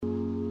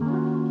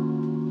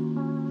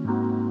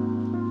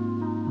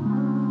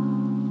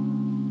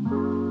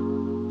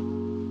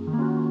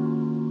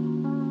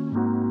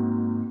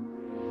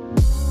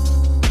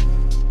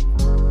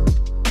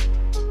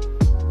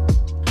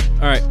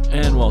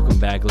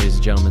ladies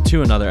and gentlemen,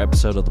 to another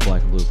episode of the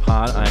Black and Blue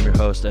Pod. I am your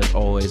host, as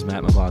always,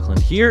 Matt McLaughlin,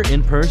 here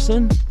in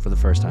person for the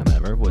first time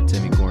ever with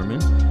Timmy Gorman.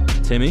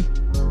 Timmy,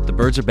 the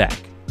birds are back.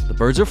 The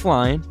birds are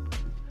flying.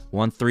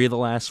 Won 3 of the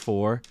last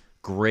 4.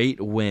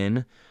 Great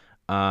win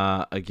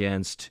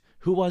against,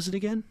 who was it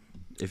again?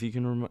 If you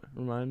can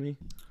remind me.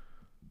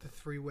 The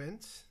 3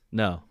 wins?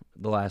 No,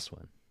 the last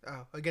one.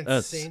 Oh, against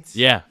the Saints?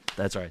 Yeah,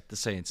 that's right, the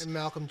Saints. And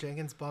Malcolm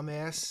Jenkins, bum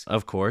ass.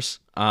 Of course.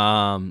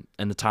 And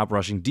the top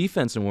rushing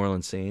defense in New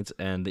Orleans Saints,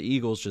 and the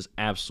Eagles just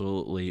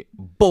absolutely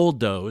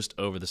bulldozed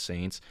over the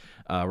Saints,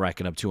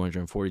 racking up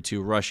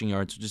 242 rushing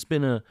yards, which has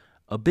been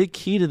a big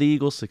key to the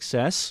Eagles'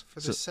 success.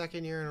 For the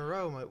second year in a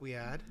row, might we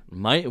add.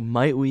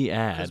 Might we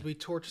add. Because we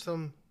torched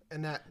them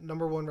in that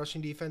number 1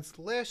 rushing defense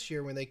last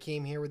year when they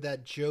came here with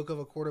that joke of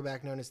a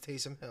quarterback known as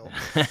Taysom Hill.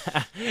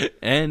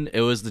 And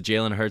it was the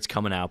Jalen Hurts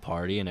coming out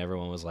party, and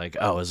everyone was like,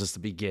 oh, is this the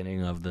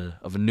beginning of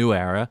a new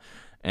era?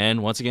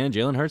 And once again,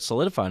 Jalen Hurts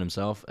solidified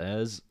himself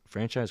as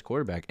franchise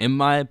quarterback, in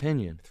my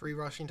opinion. 3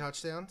 rushing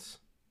touchdowns.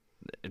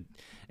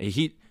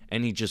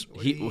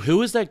 Who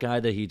was that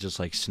guy that he just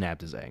like snapped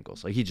his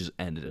ankles? Like he just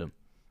ended him.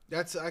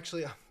 That's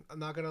actually, I'm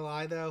not going to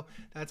lie though,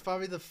 that's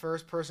probably the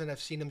first person I've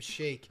seen him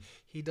shake.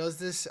 He does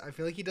this, I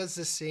feel like he does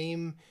the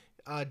same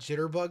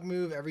jitterbug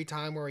move every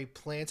time where he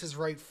plants his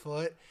right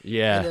foot.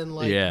 Yeah. And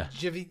then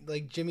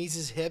jimmies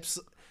his hips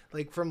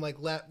from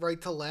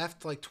right to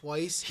left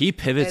twice. He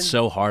pivots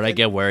so hard, I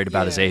get worried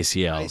about his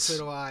ACLs. So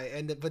do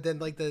I. But then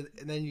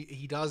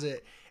he does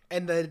it.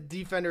 And the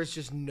defenders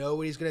just know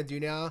what he's going to do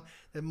now.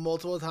 And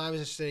multiple times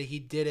yesterday he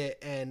did it,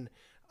 and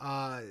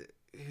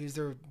who's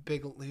their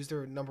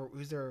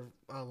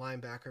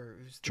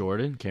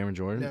linebacker? Cameron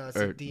Jordan? No, it's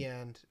at the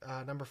end.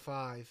 Number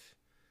 5.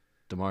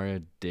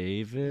 Demario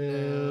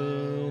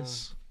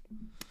Davis?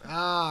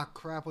 No.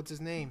 Crap, what's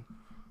his name?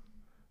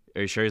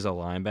 Are you sure he's a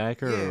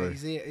linebacker? Yeah,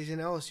 he's an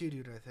LSU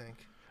dude, I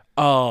think.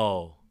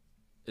 Oh.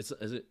 Is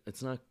it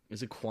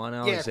Quan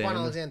Alexander? Yeah, Quan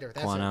Alexander.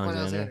 That's Quan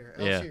Alexander.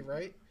 LSU, yeah.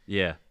 Right?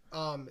 Yeah.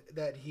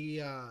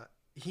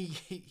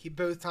 He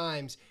both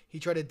times he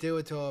tried to do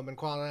it to him, and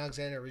Quan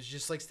Alexander was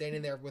just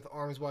standing there with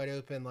arms wide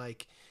open, I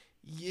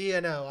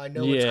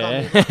know what's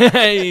coming.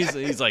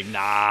 he's like,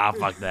 nah,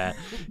 fuck that.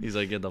 He's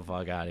like, get the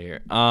fuck out of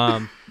here.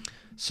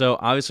 So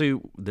obviously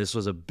this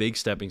was a big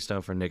stepping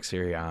stone for Nick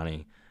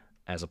Sirianni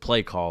as a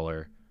play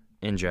caller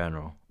in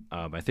general.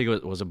 I think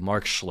it was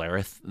Mark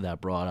Schlereth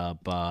that brought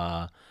up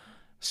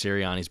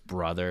Sirianni's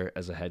brother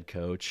as a head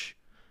coach.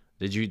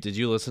 Did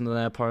you listen to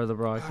that part of the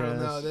broadcast? I don't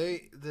know.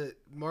 The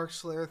Mark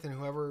Schlereth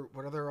and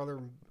what other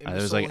it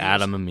was like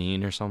Adam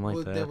Amin or something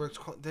like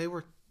that. They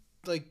were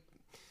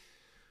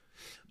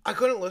I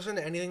couldn't listen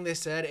to anything they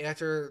said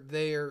after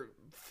they're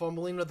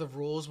fumbling with the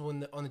rules on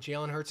the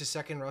Jalen Hurts'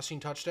 second rushing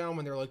touchdown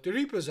when they're like, did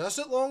he possess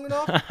it long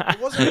enough? It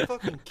wasn't a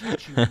fucking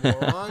catch, you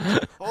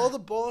moron. All the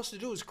ball has to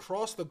do is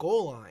cross the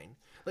goal line.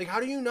 How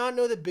do you not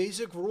know the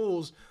basic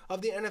rules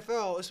of the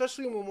NFL,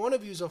 especially when one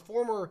of you is a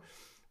former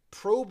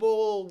Pro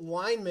Bowl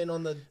lineman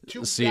on the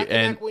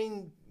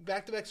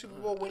back-to-back Super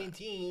Bowl winning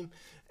team,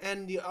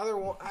 and the other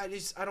one,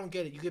 I don't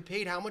get it. You get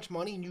paid how much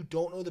money and you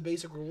don't know the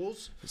basic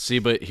rules? See,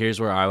 but here's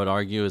where I would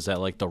argue is that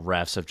the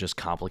refs have just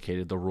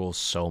complicated the rules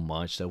so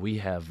much that we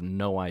have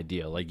no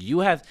idea.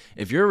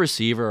 If you're a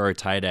receiver or a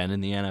tight end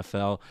in the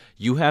NFL,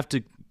 you have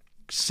to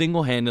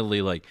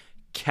single-handedly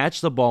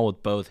catch the ball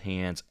with both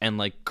hands and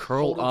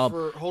curl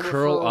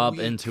up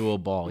into a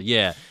ball.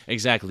 Yeah,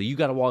 exactly. You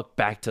got to walk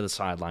back to the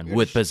sideline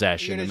with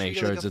possession and make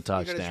sure it's a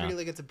touchdown. You got to treat it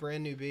like it's a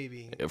brand new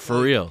baby.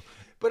 For real.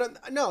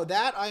 But no,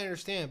 that I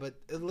understand. But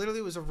it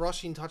literally was a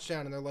rushing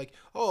touchdown, and they're like,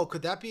 "Oh,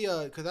 could that be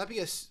a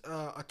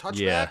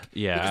touchback?"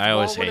 Yeah. Because I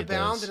always hate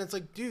those. And it's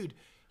like, dude,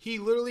 he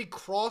literally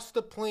crossed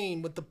the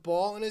plane with the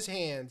ball in his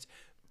hands.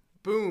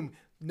 Boom,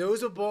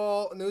 nose of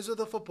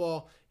the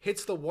football,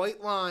 hits the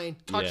white line,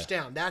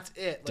 touchdown. Yeah. That's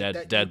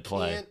it. Dead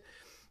play.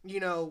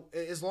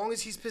 As long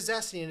as he's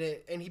possessing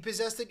it, and he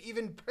possessed it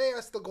even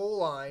past the goal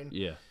line.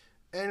 Yeah.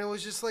 And it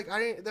was just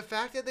the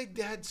fact that they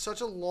had such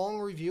a long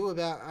review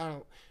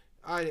about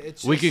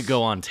we could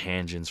go on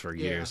tangents for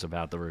years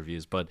about the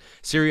reviews, but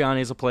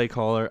Sirianni is a play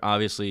caller.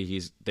 Obviously,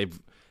 the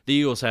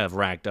Eagles have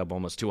racked up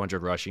almost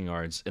 200 rushing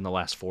yards in the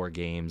last 4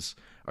 games.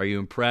 Are you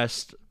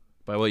impressed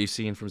by what you've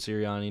seen from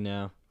Sirianni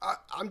now?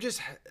 I'm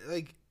just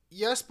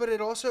yes, but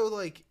it also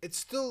it's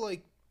still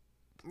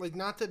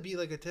not to be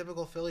a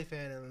typical Philly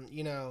fan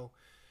and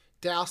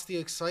douse the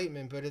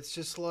excitement, but it's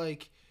just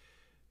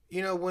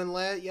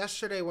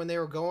yesterday when they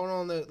were going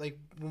on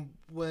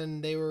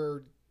when they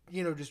were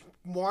just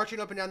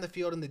marching up and down the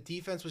field, and the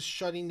defense was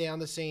shutting down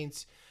the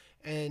Saints,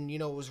 and it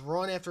was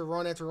run after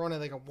run after run.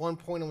 At at one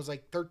point, it was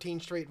 13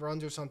 straight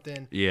runs or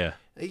something. Yeah.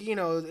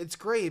 It's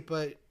great,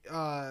 but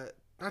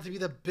not to be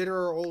the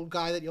bitter old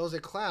guy that yells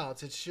at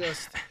clouds. It's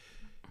just,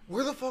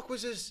 where the fuck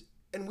was this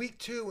in week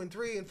 2 and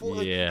 3 and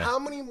 4? How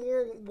many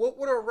more? What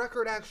would our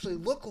record actually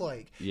look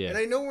like? Yeah. And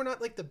I know we're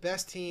not the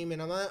best team,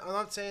 and I'm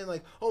not saying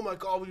oh my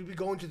God, we'd be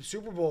going to the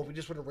Super Bowl if we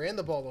just would have ran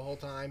the ball the whole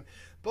time,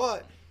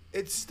 but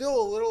it's still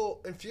a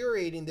little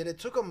infuriating that it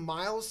took a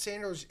Miles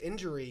Sanders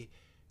injury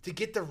to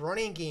get the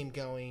running game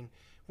going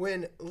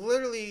when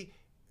literally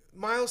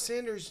Miles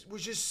Sanders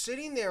was just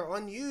sitting there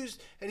unused,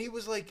 and he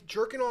was like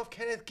jerking off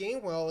Kenneth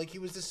Gainwell like he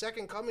was the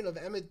second coming of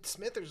Emmitt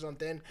Smith or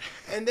something.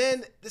 And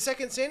then the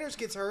second Sanders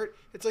gets hurt,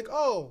 it's like,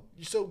 oh,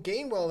 so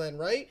Gainwell then,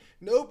 right?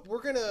 Nope,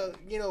 we're gonna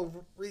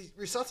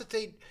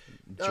resuscitate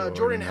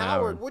Jordan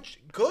Howard, which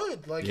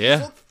good, like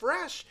he's looked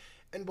fresh.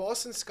 And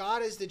Boston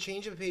Scott is the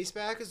change of pace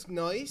back is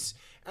nice,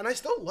 and I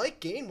still like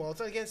Gainwell.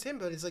 It's not against him,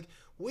 but it's like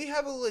we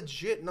have a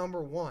legit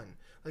number one.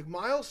 Like,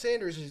 Miles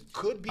Sanders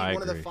could be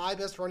one of the 5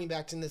 best running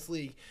backs in this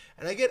league.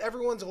 And I get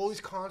everyone's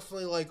always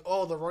constantly like,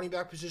 oh, the running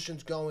back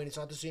position's going. It's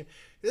not the same.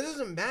 It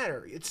doesn't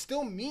matter. It's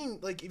still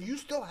like, if you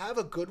still have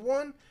a good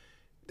one,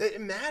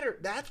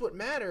 that's what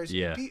matters.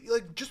 Yeah.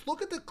 Like, just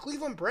look at the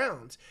Cleveland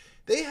Browns.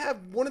 They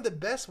have one of the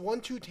best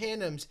 1-2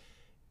 tandems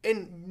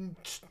in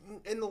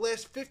the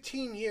last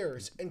 15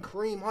 years, and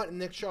Kareem Hunt and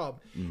Nick Chubb.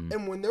 Mm-hmm.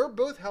 And when they're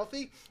both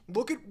healthy,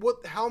 look at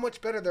how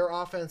much better their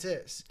offense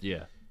is.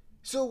 Yeah.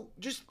 So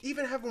just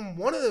even having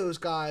one of those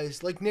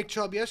guys like Nick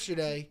Chubb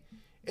yesterday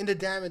and the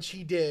damage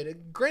he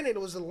did. Granted,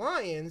 it was the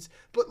Lions,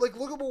 but like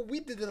look at what we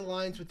did to the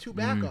Lions with 2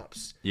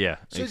 backups. Yeah.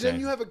 So then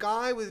you have a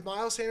guy with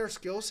Miles Sanders'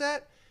 skill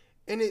set,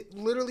 and it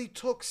literally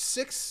took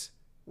 6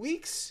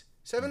 weeks,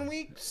 7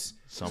 weeks.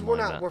 Something we're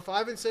like that. We're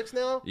 5 and 6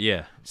 now.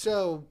 Yeah.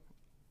 So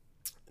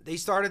they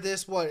started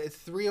this It's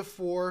 3 of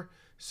 4.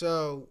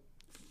 So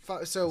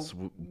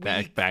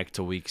back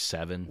to week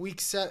 7. Week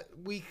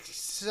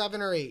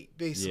 7 or 8,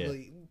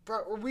 basically.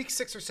 Or week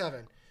 6 or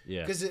 7.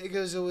 Yeah. Because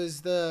it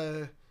was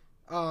the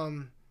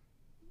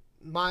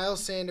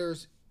Miles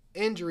Sanders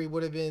injury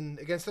would have been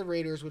against the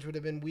Raiders, which would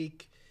have been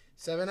week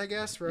 7, I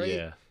guess, right?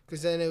 Yeah.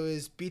 Because then it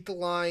was beat the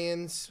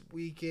Lions,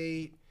 week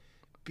 8,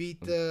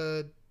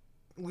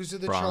 lose to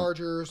the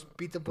Chargers,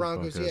 beat the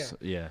Broncos.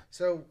 Yeah.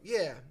 So,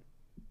 yeah.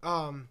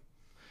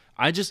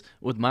 I just,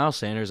 with Miles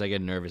Sanders, I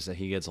get nervous that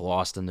he gets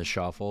lost in the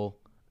shuffle,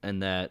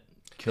 and that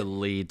could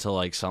lead to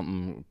like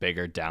something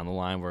bigger down the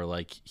line where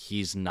like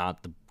he's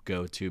not the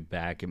go-to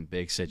back in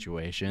big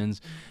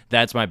situations.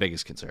 That's my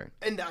biggest concern.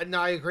 And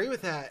I agree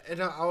with that.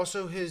 And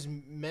also his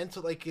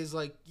mental, like, is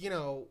like,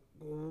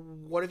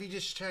 what if he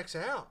just checks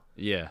out?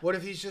 Yeah. What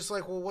if he's just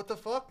like, well, what the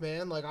fuck,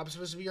 man? Like, I'm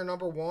supposed to be your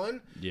number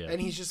one. Yeah. And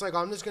he's just like,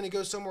 I'm just going to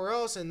go somewhere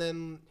else. And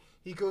then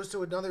he goes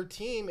to another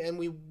team, and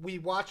we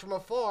watch from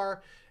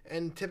afar,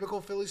 and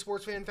typical Philly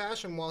sports fan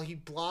fashion, while he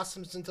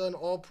blossoms into an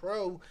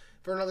all-pro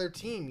for another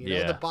team.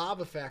 The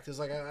Bob effect is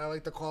like I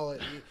like to call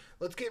it.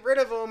 Let's get rid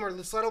of him, or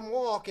let's let him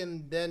walk,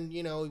 and then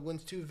he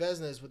wins 2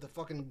 Vesnas with the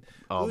fucking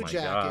Blue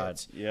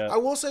Jackets. God. Yeah. I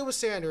will say with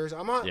Sanders,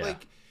 I'm not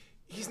like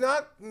he's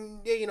not.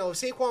 If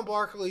Saquon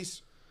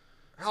Barkley's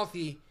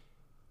healthy,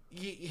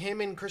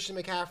 him and Christian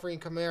McCaffrey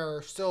and Kamara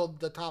are still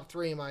the top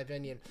 3 in my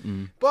opinion.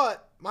 Mm-hmm.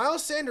 But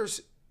Miles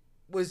Sanders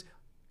was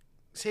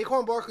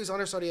Saquon Barkley's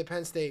understudy at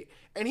Penn State,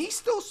 and he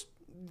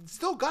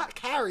still got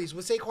carries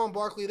with Saquon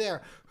Barkley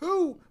there,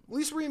 who, at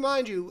least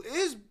remind you,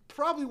 is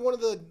probably one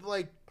of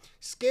the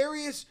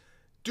scariest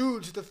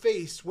dudes to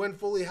face when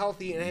fully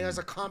healthy, and he has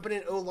a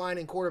competent O-line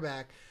and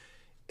quarterback.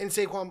 And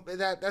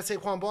that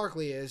Saquon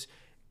Barkley is.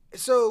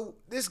 So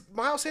this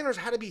Miles Sanders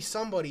had to be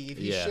somebody if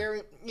he's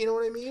sharing. You know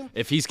what I mean?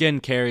 If he's getting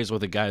carries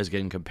with a guy who's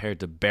getting compared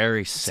to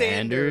Barry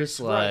Sanders,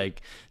 right.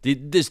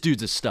 This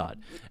dude's a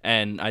stud.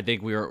 And I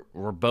think we're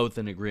both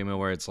in agreement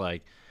where it's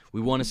like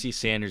we want to see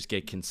Sanders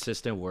get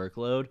consistent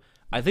workload.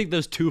 I think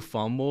those 2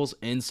 fumbles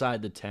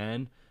inside the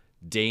 10,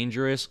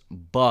 dangerous,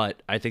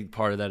 but I think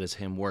part of that is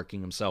him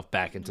working himself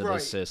back into the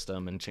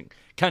system and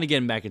kind of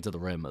getting back into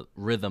the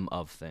rhythm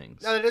of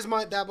things. Now,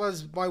 that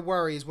was my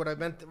worry. Is what I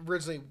meant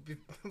originally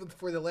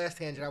for the last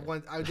tangent.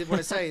 I did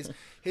want to say is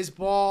his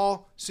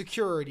ball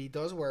security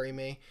does worry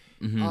me.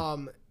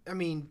 Mm-hmm. I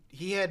mean,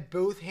 he had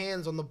both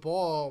hands on the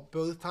ball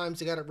both times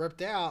he got it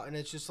ripped out, and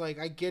it's just like,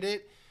 I get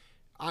it.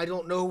 I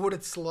don't know what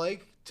it's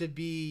like to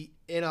be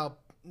in a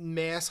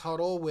mass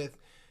huddle with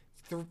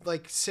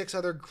 6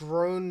 other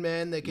grown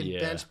men that can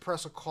bench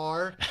press a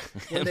car.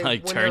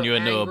 And turn you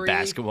into a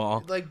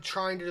basketball. Like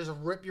trying to just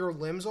rip your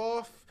limbs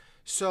off.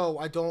 So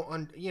I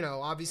don't,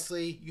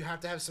 obviously you have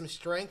to have some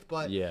strength,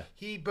 but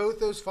both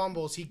those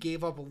fumbles, he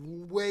gave up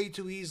way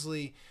too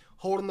easily.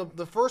 Holding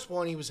the first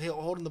one, he was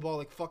holding the ball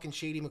like fucking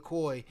Shady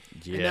McCoy.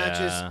 Yeah. And that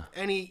just,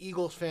 any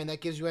Eagles fan,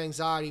 that gives you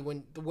anxiety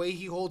when the way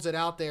he holds it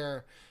out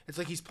there, it's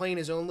like he's playing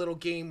his own little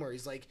game where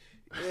he's like,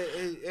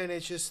 and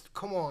it's just,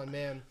 come on,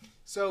 man.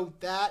 So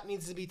that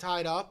needs to be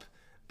tied up.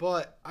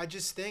 But I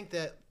just think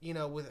that,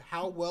 with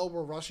how well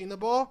we're rushing the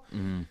ball,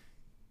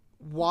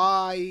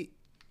 why,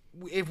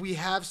 if we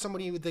have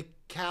somebody with the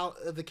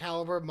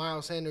caliber of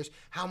Miles Sanders,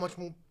 how much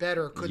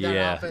better could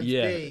that offense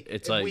be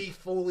if we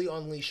fully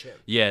unleash him?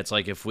 Yeah, it's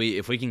like if we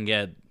can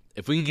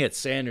get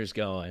Sanders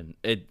going,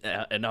 it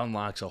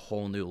unlocks a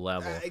whole new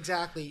level.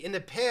 Exactly. In the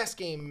past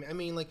game, I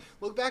mean,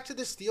 look back to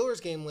the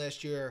Steelers game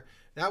last year.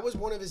 that was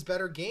one of his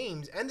better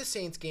games, and the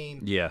Saints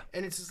game. Yeah.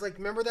 And it's just like,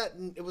 remember that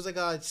it was like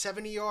a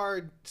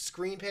 70-yard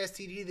screen pass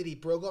TD that he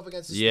broke off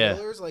against the Yeah.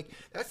 Steelers? Like,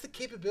 that's the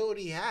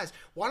capability he has.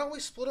 Why don't we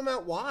split him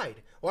out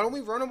wide? Why don't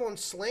we run him on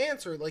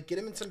slants or like get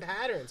him in some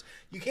patterns?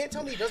 You can't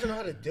tell me he doesn't know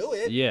how to do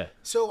it. Yeah.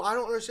 So I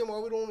don't understand why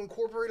we don't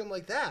incorporate him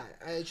like that.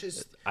 It's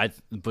just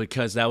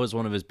Because that was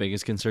one of his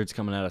biggest concerns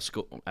coming out of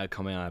school,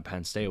 coming out of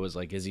Penn State, was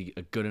like, is he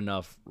a good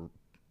enough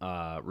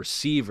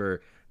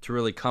receiver to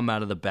really come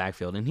out of the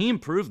backfield? And he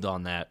improved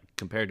on that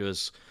compared to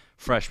his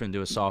freshman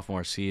to his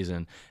sophomore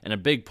season. And a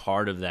big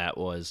part of that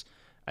was,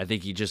 I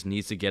think he just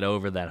needs to get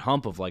over that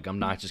hump of like, I'm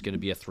not just going to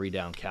be a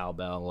 3-down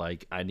cowbell.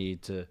 Like, I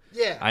need to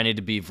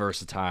be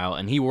versatile.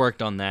 And he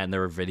worked on that. And there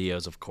were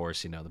videos, of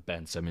course, the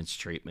Ben Simmons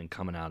treatment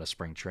coming out of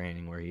spring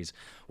training where he's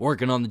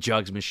working on the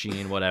jugs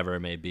machine, whatever it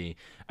may be.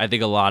 I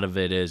think a lot of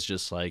it is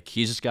just like,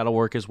 he's just got to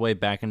work his way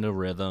back into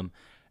rhythm.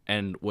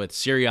 And with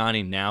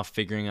Sirianni now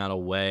figuring out a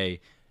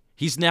way,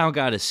 he's now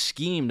got a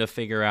scheme to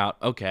figure out,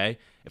 okay,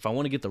 if I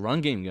want to get the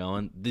run game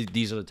going,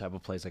 these are the type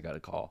of plays I got to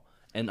call.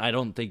 And I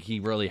don't think he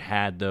really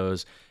had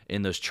those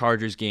in those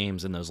Chargers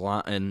games and those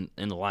in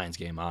the Lions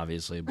game,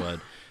 obviously. But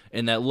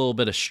in that little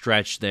bit of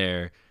stretch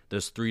there,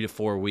 those 3 to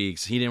 4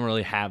 weeks, he didn't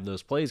really have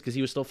those plays because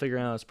he was still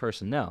figuring out his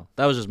personnel.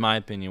 That was just my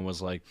opinion,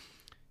 was like,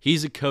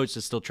 he's a coach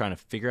that's still trying to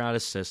figure out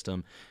his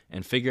system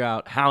and figure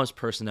out how his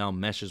personnel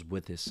meshes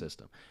with his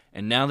system.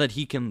 And now that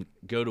he can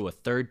go to a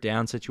third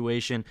down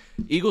situation,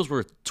 Eagles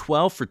were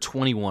 12 for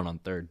 21 on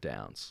third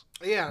downs.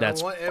 Yeah,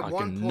 that's at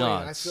one point,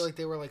 nuts. I feel like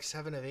they were like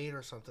 7 of 8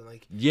 or something.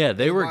 Like, yeah,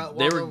 they were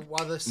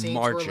while the Saints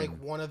marching. were like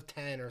 1 of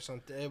 10 or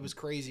something. It was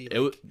crazy.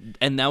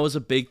 And that was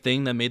a big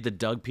thing that made the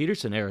Doug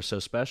Peterson era so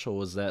special,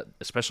 was that,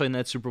 especially in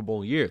that Super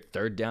Bowl year,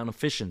 third down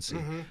efficiency.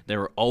 Mm-hmm. They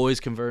were always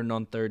converting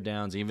on third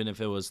downs, even if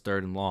it was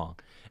third and long.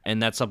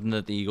 And that's something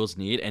that the Eagles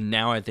need. And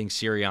now I think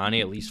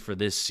Sirianni, at least for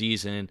this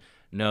season,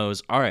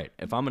 knows, all right,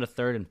 if I'm in a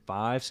 3rd and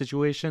 5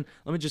 situation,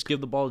 let me just give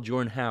the ball to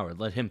Jordan Howard.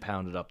 Let him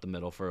pound it up the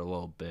middle for a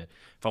little bit.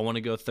 If I want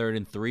to go 3rd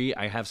and 3,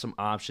 I have some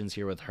options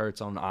here with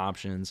Hurts on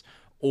options,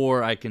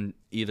 or I can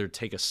either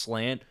take a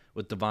slant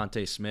with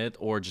Devontae Smith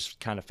or just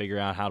kind of figure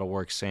out how to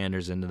work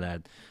Sanders into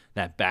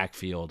that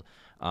backfield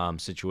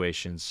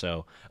situation.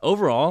 So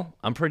overall,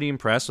 I'm pretty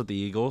impressed with the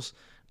Eagles.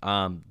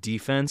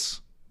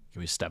 Defense,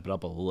 can we step it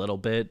up a little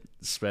bit,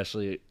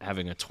 especially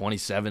having a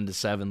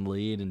 27-7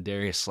 lead and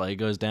Darius Slay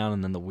goes down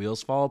and then the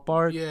wheels fall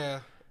apart?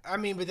 Yeah. I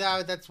mean, but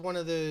that's one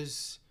of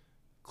those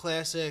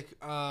classic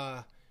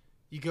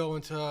you go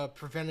into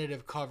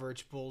preventative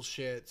coverage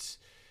bullshits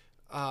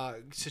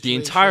situations. The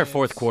entire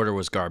fourth quarter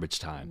was garbage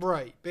time.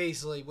 Right,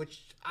 basically,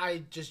 which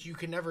you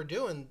can never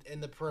do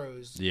in the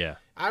pros. Yeah.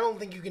 I don't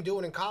think you can do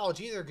it in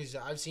college either, because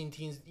I've seen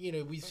teams,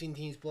 we've seen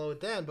teams blow it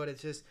then, but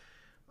it's just,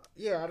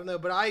 yeah, I don't know.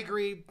 But I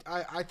agree.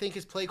 I think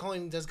his play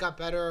calling just got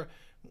better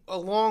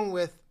along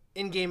with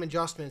in-game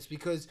adjustments,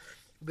 because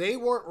they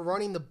weren't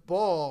running the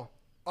ball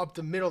up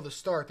the middle to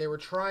start. They were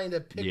trying to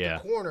pick the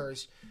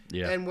corners.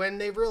 Yeah. And when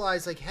they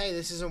realized, like, hey,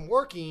 this isn't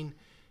working,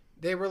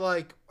 they were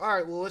like, all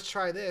right, well, let's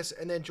try this.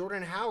 And then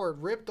Jordan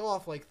Howard ripped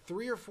off like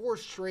 3 or 4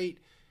 straight,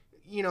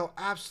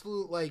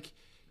 absolute like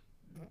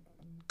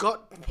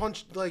gut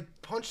punch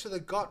to the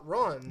gut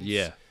runs.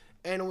 Yeah.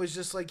 And it was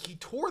just like he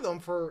tore them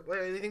for, like,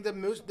 I think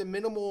the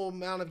minimal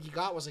amount of he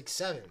got was like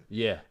 7.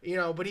 Yeah.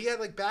 But he had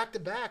like back to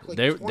back like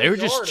they were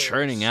just yarders.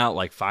 churning out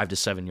like 5 to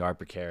 7 yard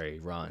per carry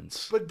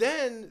runs. But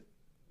then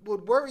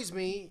what worries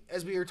me,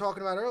 as we were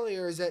talking about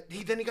earlier, is that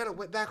he got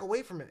to back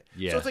away from it.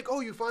 Yeah. So it's like, oh,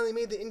 you finally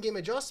made the in-game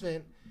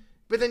adjustment,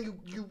 but then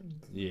you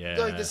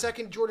like the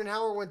second Jordan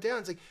Howard went down,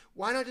 it's like,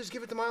 why not just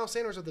give it to Miles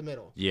Sanders at the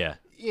middle? Yeah.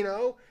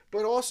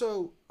 But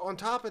also on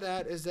top of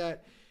that is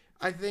that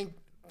I think,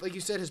 like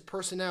you said, his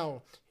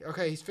personnel.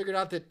 Okay, he's figured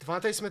out that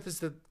Devontae Smith is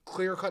the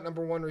clear-cut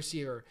number 1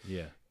 receiver.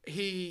 Yeah.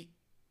 He,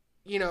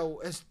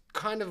 has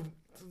kind of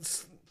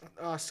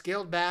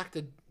scaled back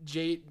the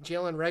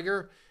Jalen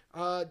Reagor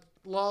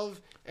love,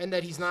 and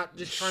that he's not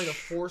just trying to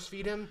force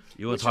feed him.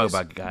 You want to talk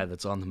about a guy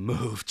that's on the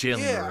move, Jalen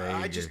Reagor. Yeah,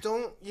 I just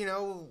don't,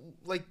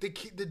 like the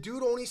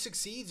dude only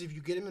succeeds if you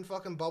get him in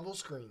fucking bubble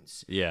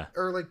screens. Yeah.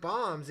 Or like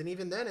bombs, and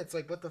even then it's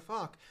like, what the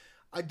fuck?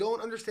 I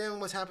don't understand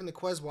what's happened to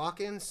Quez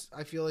Watkins.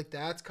 I feel like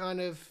that's kind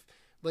of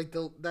like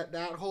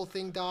that whole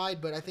thing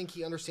died, but I think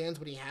he understands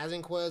what he has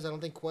in Quez. I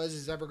don't think Quez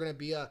is ever going to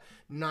be a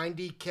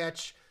 90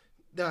 catch,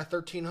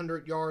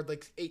 1,300 yard,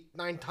 like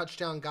 8-9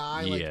 touchdown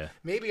guy. Yeah. Like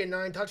maybe a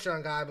 9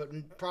 touchdown guy,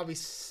 but probably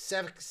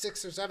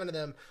 6 or 7 of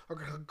them are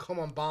going to come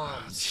on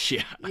bombs.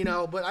 Yeah.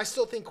 But I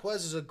still think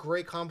Quez is a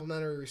great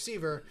complimentary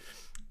receiver.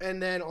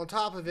 And then on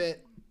top of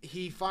it,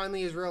 he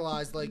finally has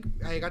realized, like,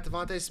 hey, I got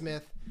Devontae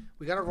Smith.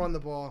 We got to run the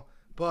ball.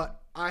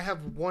 But I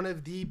have one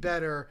of the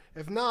better,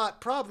 if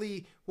not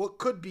probably what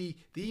could be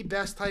the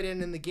best tight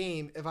end in the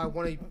game if I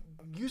want to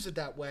use it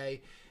that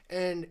way.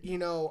 And,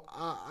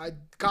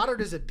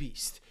 Goddard is a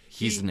beast.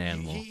 He's an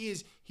animal.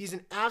 He's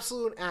an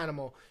absolute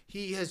animal.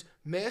 He has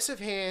massive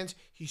hands.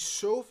 He's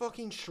so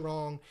fucking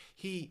strong.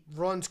 He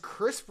runs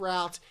crisp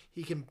routes.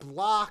 He can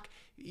block.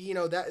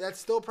 That's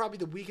still probably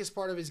the weakest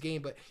part of his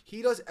game, but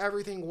he does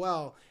everything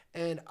well.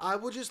 And I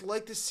would just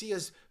like to see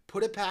us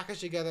put a package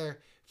together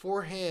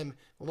for him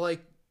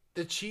like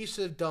the Chiefs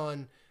have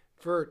done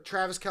for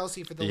Travis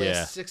Kelce for the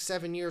last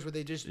 6-7 years, where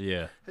they just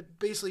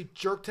basically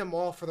jerked him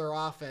off for their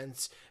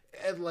offense.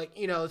 And, like,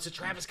 you know, it's a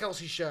Travis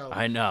Kelce show.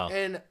 I know.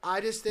 And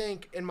I just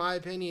think, in my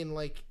opinion,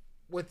 like,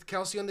 with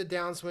Kelce on the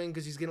downswing,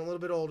 because he's getting a little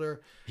bit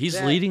older.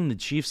 He's leading the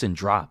Chiefs in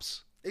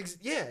drops.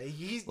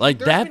 He's like,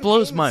 that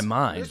blows my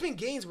mind. There's been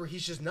games where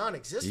he's just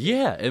non-existent.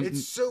 Yeah.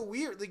 It's so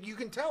weird. Like, you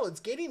can tell it's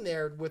getting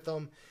there with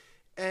him.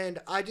 And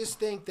I just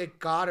think that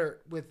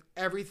Goddard, with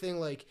everything,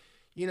 like,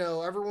 you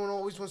know, everyone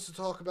always wants to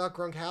talk about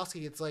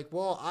Gronkowski. It's like,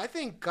 well, I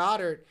think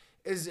Goddard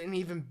is an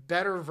even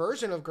better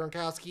version of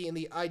Gronkowski, and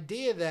the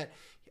idea that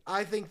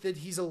I think that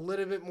he's a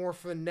little bit more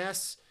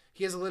finesse.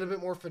 He has a little bit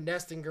more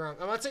finesse than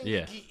Gronk. I'm not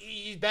saying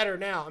he's better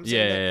now. I'm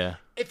saying that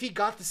if he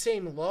got the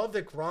same love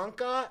that Gronk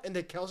got and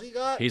that Kelce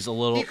got,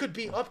 he could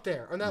be up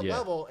there on that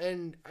level.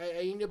 And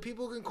you know,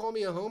 people can call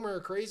me a homer or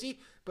crazy,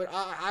 but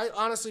I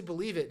honestly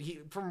believe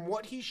it. From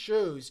what he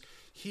shows,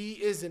 he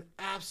is an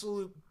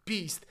absolute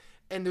beast.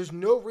 And there's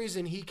no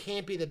reason he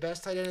can't be the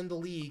best tight end in the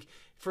league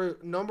for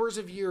numbers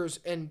of years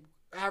and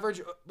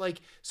average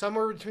like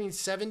somewhere between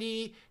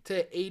 70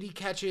 to 80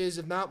 catches,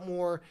 if not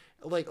more,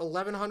 like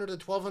 1,100 to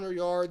 1,200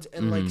 yards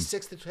and like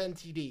 6 to 10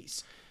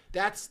 TDs.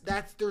 That's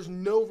there's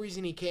no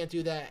reason he can't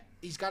do that.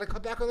 He's got to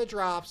cut back on the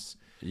drops.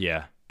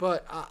 Yeah.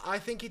 But I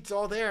think it's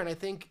all there, and I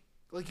think,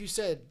 like you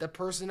said, the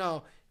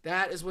personnel.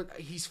 That is what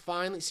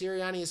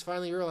Sirianni has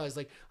finally realized.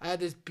 Like, I had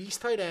this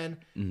beast tight end.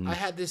 I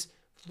had this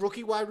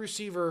rookie wide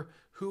receiver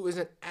who is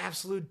an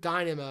absolute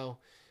dynamo.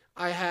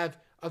 I have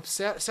a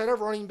set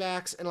of running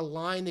backs and a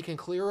line that can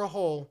clear a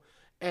hole.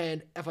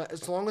 And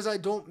as long as I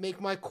don't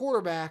make my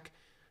quarterback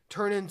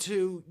turn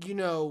into, you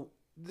know,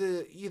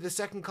 the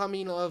second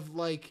coming of,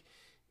 like,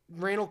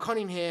 Randall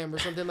Cunningham or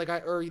something,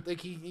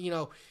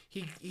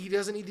 he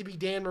doesn't need to be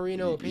Dan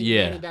Marino or Peyton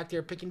Manning back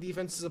there picking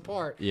defenses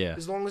apart. Yeah.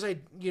 As long as I,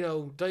 you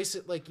know, dice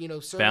it, like, you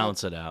know,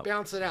 balance it out.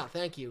 Balance it out.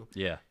 Thank you.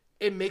 Yeah.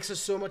 It makes us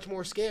so much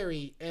more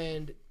scary,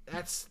 and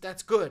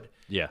that's good.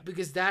 Yeah.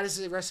 Because that is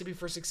a recipe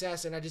for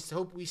success, and I just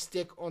hope we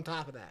stick on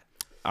top of that.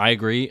 I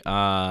agree.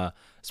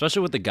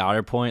 Especially with the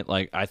Goddard point.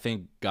 Like, I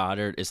think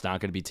Goddard is not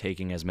going to be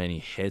taking as many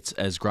hits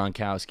as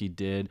Gronkowski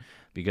did,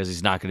 because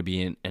he's not going to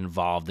be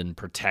involved in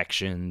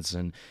protections,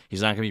 and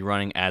he's not going to be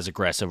running as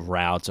aggressive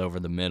routes over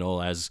the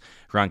middle as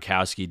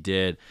Gronkowski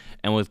did.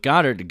 And with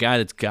Goddard, the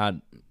guy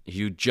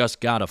who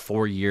just got a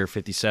 4-year,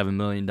 $57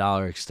 million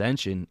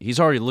extension, he's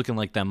already looking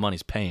like that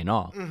money's paying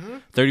off.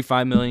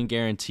 $35 million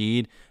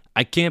guaranteed.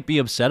 I can't be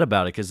upset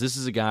about it, because this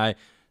is a guy,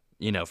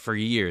 you know, for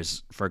the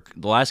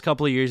last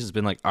couple of years, it's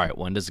been like, all right,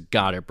 when does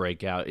Goddard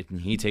break out?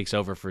 And he takes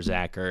over for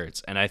Zach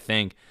Ertz. And I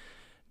think,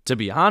 to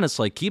be honest,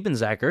 like, keeping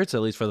Zach Ertz,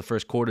 at least for the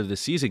first quarter of the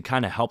season,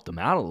 kind of helped him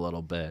out a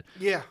little bit.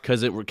 Yeah.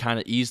 Because it kind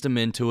of eased him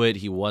into it.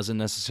 He wasn't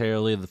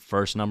necessarily the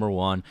first number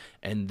one.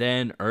 And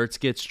then Ertz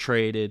gets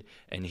traded,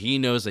 and he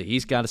knows that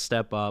he's got to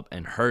step up,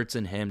 and Hurts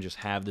and him just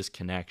have this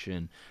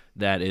connection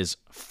that is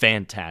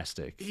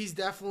fantastic. He's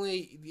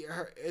definitely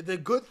 – the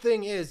good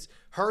thing is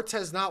Hurts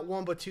has not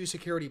one but two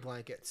security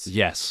blankets.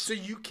 Yes. So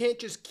you can't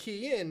just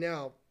key in.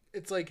 Now,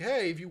 it's like,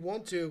 hey, if you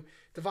want to –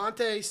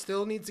 Devontae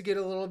still needs to get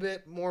a little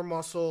bit more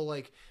muscle.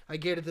 Like, I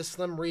get it, the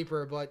Slim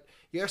Reaper, but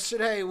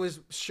yesterday was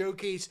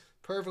showcased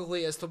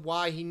perfectly as to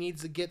why he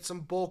needs to get some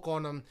bulk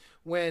on him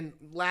when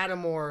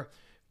Lattimore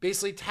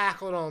basically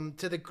tackled him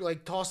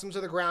tossed him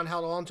to the ground,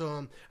 held onto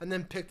him, and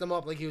then picked him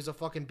up like he was a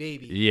fucking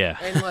baby. Yeah.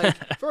 And,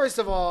 like, first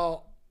of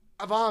all,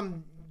 if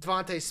I'm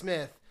Devontae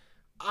Smith,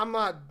 I'm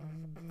not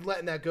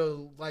letting that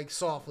go, like,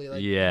 softly.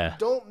 Like,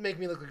 don't make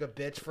me look like a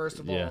bitch, first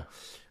of all.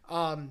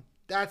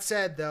 That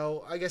said,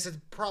 though, I guess it's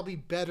probably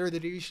better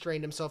that he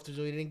restrained himself so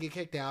he didn't get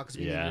kicked out, because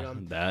we needed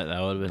him. That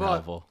would have been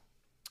helpful.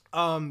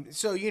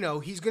 So, you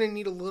know, he's going to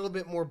need a little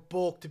bit more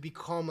bulk to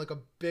become, like, a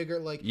bigger,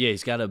 like... Yeah,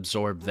 he's got to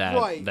absorb that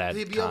Right. That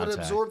he'd be able to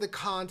absorb the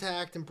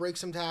contact and break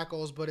some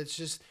tackles, but it's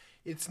just...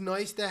 It's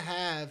nice to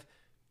have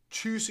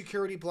two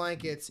security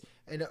blankets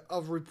and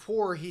a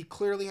rapport he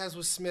clearly has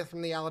with Smith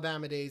from the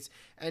Alabama days.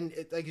 And,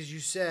 like, as you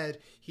said,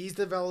 he's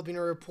developing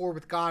a rapport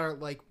with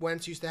Goddard like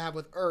Wentz used to have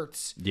with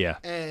Ertz. Yeah.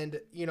 And,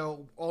 you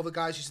know, all the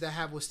guys used to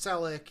have with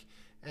Selleck.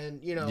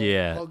 And, you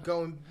know,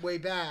 going way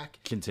back.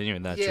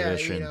 Continuing that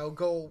tradition. Yeah,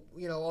 go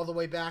all the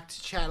way back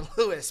to Chad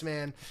Lewis,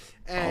 man.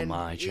 And,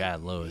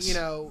 Chad Lewis. You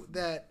know,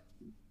 that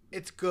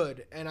it's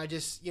good. And I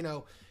just, you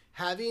know,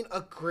 having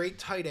a great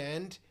tight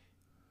end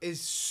is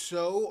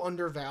so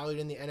undervalued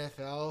in the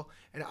NFL,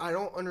 and I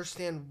don't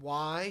understand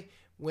why.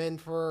 When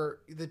for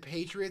the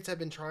Patriots have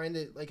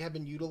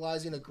been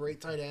utilizing a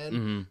great tight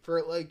end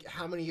for like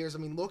how many years? I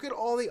mean, look at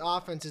all the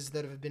offenses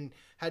that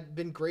had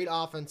been great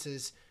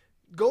offenses,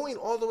 going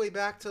all the way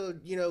back to,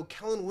 you know,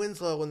 Kellen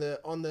Winslow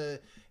on the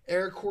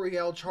Eric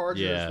Coryell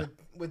Chargers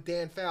with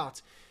Dan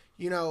Fouts.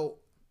 You know,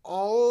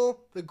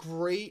 all the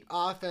great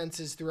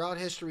offenses throughout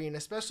history, and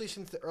especially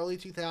since the early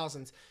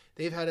 2000s,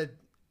 they've had an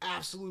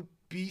absolute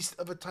beast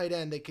of a tight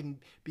end that can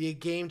be a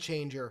game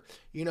changer.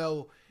 You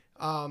know,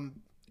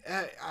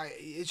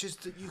 It's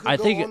just you I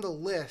could think go on the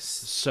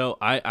list. So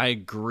I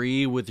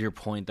agree with your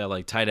point that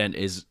like tight end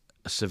is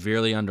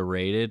severely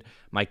underrated.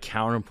 My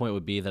counterpoint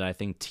would be that I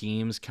think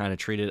teams kind of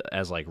treat it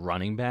as like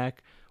running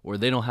back, where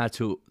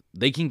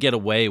they can get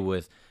away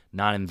with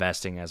not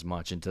investing as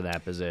much into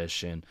that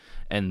position,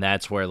 and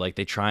that's where like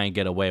they try and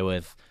get away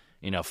with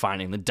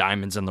finding the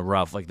diamonds in the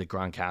rough, like the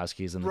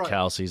Gronkowskis and the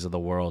Kelseys of the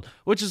world,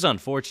 which is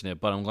unfortunate,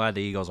 but I'm glad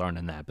the Eagles aren't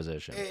in that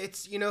position.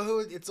 It's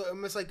it's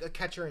almost like a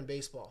catcher in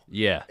baseball.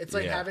 Yeah. It's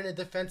like having a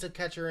defensive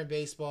catcher in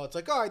baseball. It's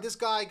like, all right, this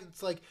guy,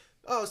 it's like,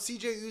 oh,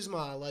 CJ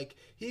Uzomah, like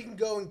he can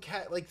go and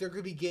like there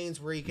could be games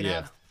where he can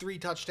have 3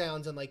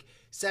 touchdowns and like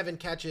 7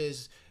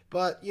 catches.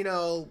 But, we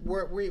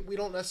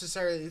don't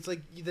necessarily, it's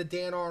like the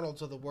Dan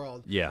Arnolds of the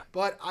world. Yeah.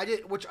 But I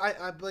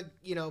like,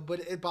 but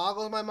it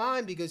boggles my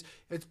mind because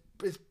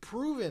it's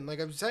proven, like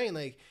I'm saying,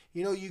 like,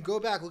 you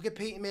go back, look at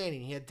Peyton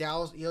Manning. He had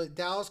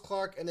Dallas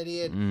Clark, and then he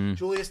had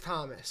Julius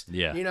Thomas.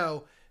 Yeah.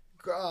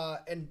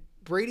 And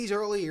Brady's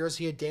early years,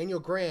 he had Daniel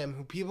Graham,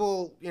 who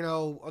people,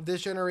 of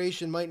this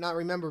generation might not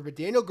remember, but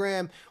Daniel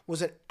Graham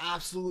was an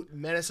absolute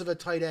menace of a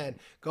tight end.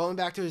 Going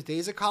back to his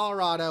days at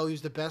Colorado, he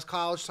was the best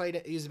tight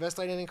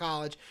end in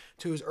college.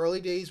 To his early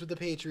days with the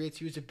Patriots,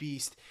 he was a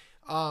beast.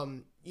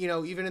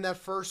 Even in that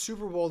first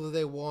Super Bowl that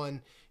they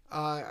won,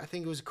 I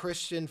think it was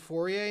Christian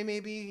Fourier,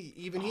 maybe.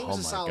 Even he was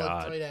a solid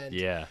tight end.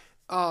 Yeah.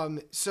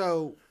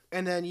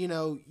 And then,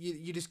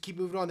 you just keep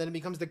moving on. Then it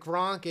becomes the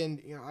Gronk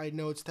and, I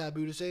know it's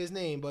taboo to say his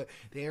name, but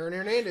the Aaron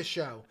Hernandez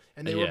show.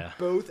 And they were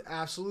both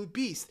absolute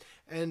beasts.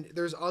 And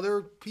there's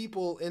other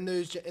people in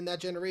that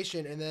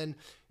generation. And then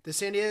the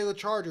San Diego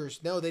Chargers,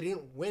 no, they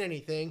didn't win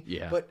anything.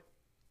 Yeah. But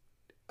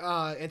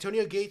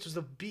Antonio Gates was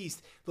a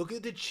beast. Look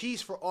at the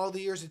Chiefs for all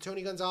the years that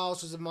Tony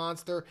Gonzalez was a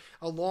monster,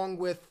 along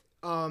with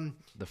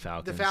the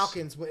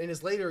Falcons in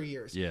his later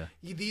years. Yeah.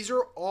 These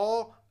are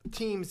all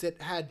teams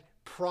that had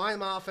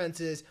prime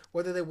offenses,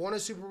 whether they won a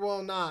Super Bowl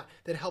or not,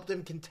 that helped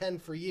them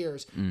contend for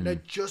years. And I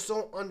just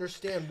don't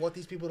understand what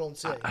these people don't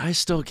see. I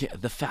still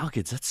can't. The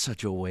Falcons, that's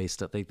such a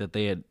waste. I think that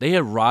they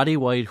had Roddy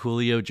White,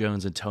 Julio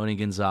Jones, and Tony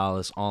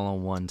Gonzalez all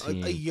on one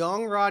team. A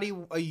young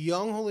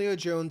Julio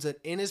Jones that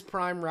in his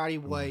prime Roddy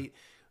White,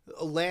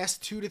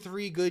 last 2 to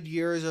 3 good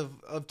years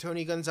of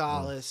Tony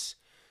Gonzalez,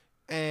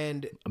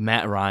 and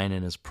Matt Ryan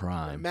in his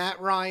prime.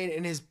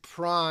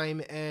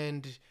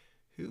 And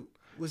who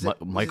was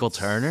it? Michael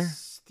Turner?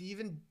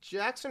 Steven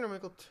Jackson or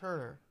Michael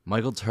Turner?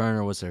 Michael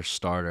Turner was their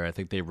starter. I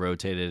think they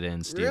rotated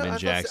in Steven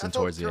Jackson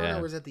towards the end.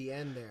 Turner was at the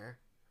end there.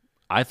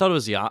 I thought it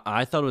was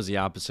the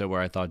opposite, where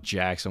I thought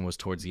Jackson was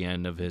towards the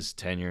end of his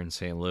tenure in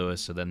St.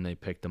 Louis, so then they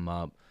picked him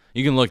up.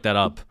 You can look that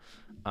up.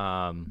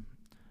 And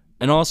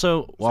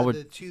also,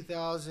 the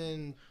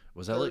 2000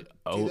 was that like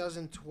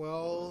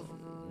 2012?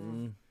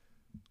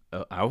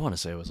 I want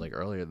to say it was like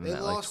earlier than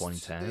that, like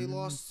 2010.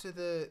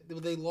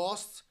 They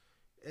lost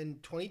in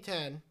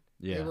 2010.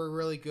 Yeah. They were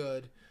really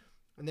good.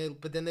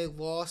 But then they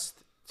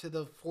lost to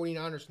the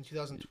 49ers in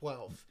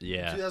 2012.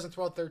 Yeah.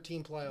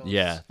 2012-13 playoffs.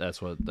 Yeah, that's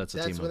the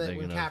team I'm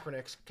thinking of.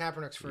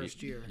 Kaepernick's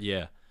first year.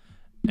 Yeah.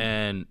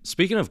 And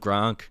speaking of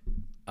Gronk,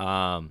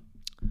 I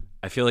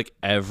feel like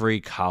every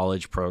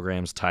college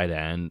program's tight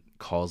end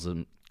calls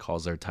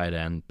their tight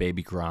end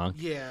Baby Gronk.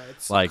 Yeah,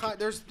 it's like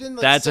there's been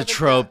that's a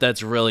trope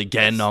that's really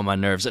getting on my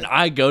nerves. And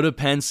I go to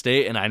Penn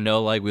State, and I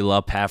know like we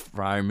love Pat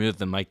Freiermuth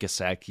and Mike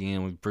Gesicki,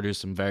 and we produce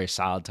some very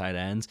solid tight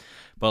ends.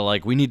 But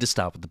like we need to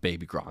stop with the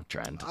Baby Gronk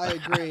trend. I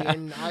agree,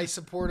 and I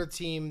support a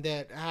team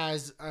that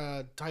has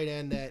a tight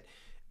end that,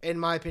 in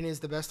my opinion, is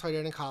the best tight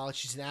end in college.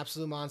 She's an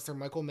absolute monster.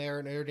 Michael Mayer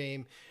at Notre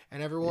Dame,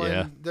 and everyone.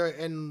 Yeah.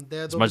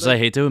 As much as I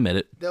hate to admit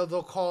it,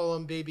 they'll call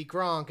him Baby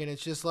Gronk, and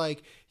it's just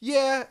like,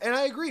 yeah. And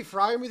I agree.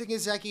 Freiermuth and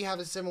Gesicki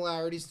have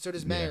similarities, and so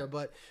does Mayer.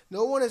 But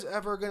no one is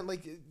ever gonna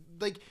like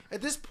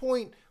at this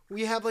point.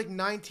 We have like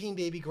 19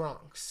 Baby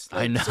Gronks.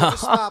 Like, I know. So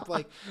just stop.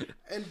 But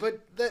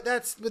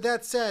that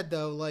said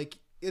though, like.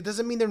 It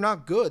doesn't mean they're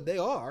not good. They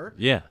are.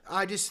 Yeah.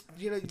 I just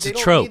it's they a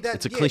don't trope. Need that,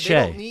 it's a cliche.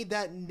 They don't need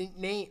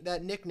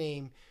that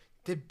nickname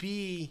to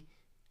be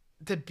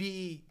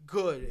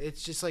good.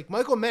 It's just like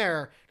Michael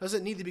Mayer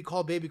doesn't need to be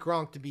called Baby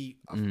Gronk to be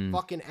a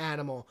fucking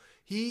animal.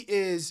 He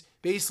is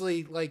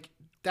basically like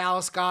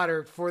Dallas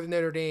Goedert for the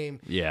Notre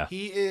Dame. Yeah.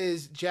 He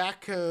is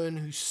Jack Cohn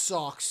who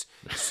sucks.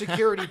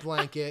 Security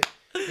blanket.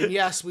 And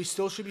yes, we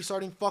still should be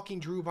starting fucking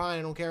Drew Pine.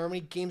 I don't care how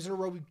many games in a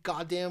row we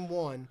goddamn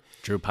won.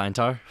 Drew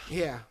Pinetar?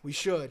 Yeah, we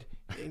should.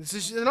 This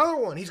is another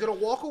one. He's going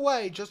to walk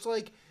away just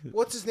like,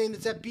 what's his name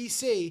that's at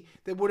BC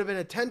that would have been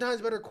a 10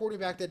 times better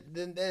quarterback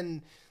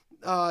than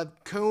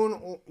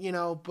Cohn,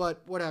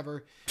 but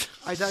whatever.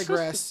 I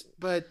digress.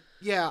 But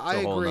yeah, I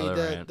agree.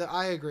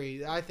 I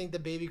agree. I think the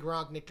Baby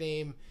Gronk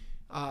nickname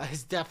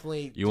is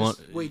definitely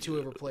way too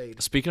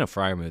overplayed. Speaking of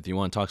Freiermuth, you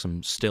want to talk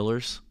some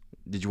Stillers?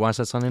 Did you watch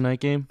that Sunday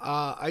night game?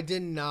 I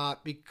did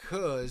not,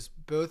 because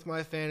both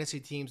my fantasy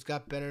teams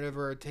got bent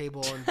over a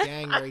table and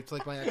gang raped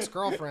like my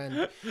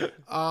ex-girlfriend.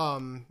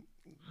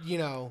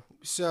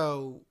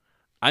 So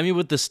I mean,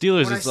 with the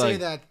Steelers, When I it's say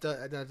like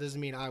that, that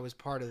doesn't mean I was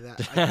part of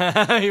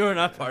that. you were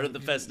not part of the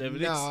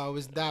festivities. No, I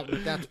was that.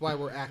 That's why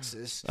we're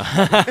exes.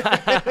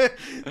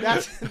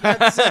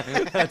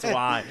 That's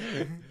why.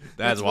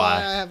 That's why I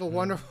why. have a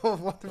wonderful,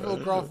 wonderful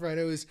girlfriend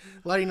who is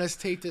letting us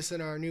tape this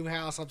in our new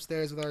house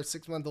upstairs with our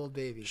 6-month-old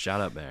baby. Shout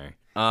out, Barry.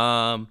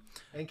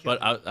 Thank you.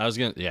 But I was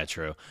gonna. Yeah,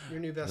 true. Your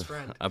new best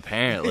friend.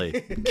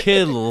 Apparently,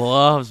 kid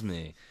loves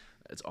me.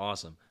 It's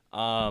awesome.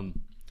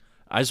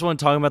 I just want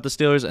to talk about the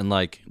Steelers and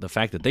like the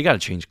fact that they got to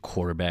change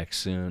quarterback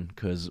soon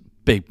because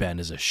Big Ben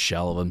is a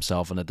shell of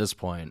himself, and at this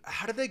point,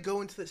 How did they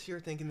go into this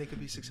year thinking they could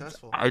be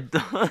successful? and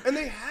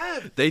they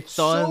have. They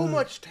thought so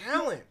much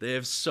talent. they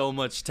have so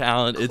much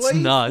talent. It's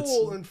Claypool nuts.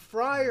 and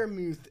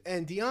Freiermuth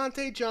and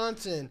Deontay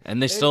Johnson. And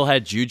they still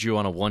had Juju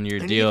on a 1-year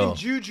and deal. even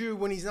Juju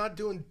when he's not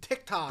doing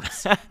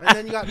TikToks. And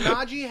then you got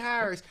Najee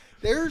Harris.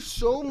 There's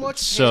so much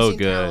So passing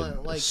good.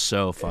 talent. Like,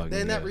 So fucking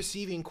then that good.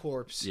 receiving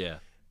corps. Yeah,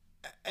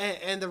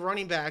 And the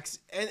running backs.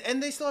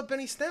 And they still have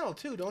Benny Snell,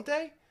 too, don't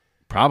they?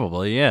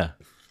 probably. Yeah,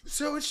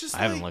 So it's just I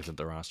haven't looked at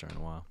the roster in a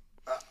while.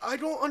 I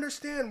don't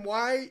understand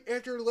why,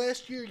 after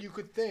last year, you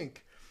could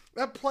think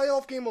that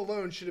playoff game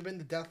alone should have been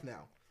the death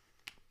knell.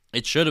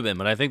 It should have been,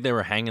 but I think they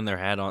were hanging their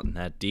hat on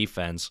that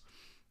defense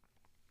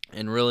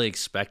and really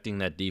expecting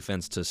that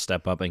defense to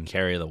step up and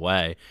carry the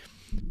way.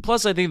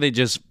 Plus, I think they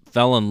just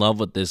fell in love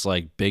with this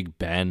like Big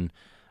Ben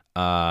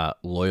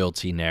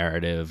loyalty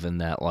narrative,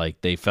 and that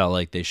like they felt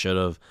like they should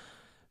have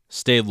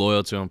stayed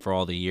loyal to him for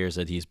all the years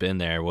that he's been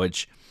there,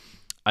 which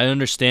I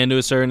understand to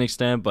a certain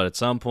extent, but at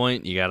some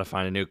point you got to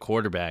find a new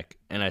quarterback.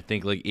 And I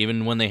think like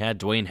even when they had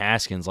Dwayne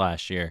Haskins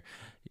last year,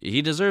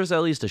 he deserves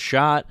at least a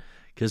shot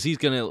because he's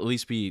going to at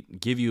least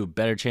give you a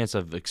better chance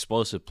of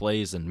explosive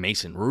plays than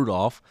Mason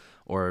Rudolph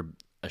or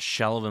a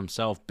shell of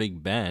himself,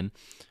 Big Ben.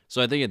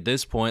 So I think at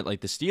this point,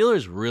 like the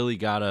Steelers really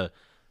got to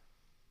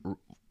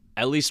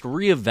at least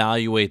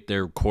reevaluate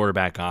their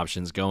quarterback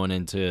options going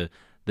into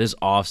this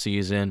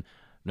offseason.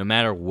 No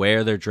matter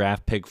where their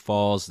draft pick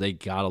falls, they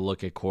got to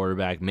look at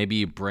quarterback. Maybe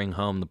you bring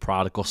home the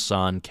prodigal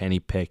son, Kenny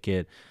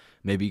Pickett.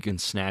 Maybe you can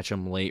snatch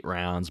him late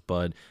rounds,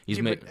 but he's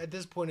but at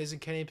this point, isn't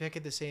Kenny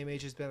Pickett the same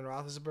age as Ben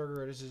Roethlisberger,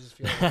 or does it just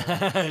feel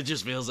like it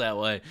just feels that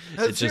way.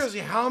 It's seriously,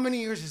 how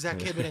many years has that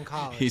kid been in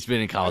college? He's been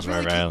in college I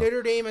really forever.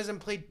 Notre Dame hasn't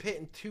played Pitt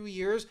in 2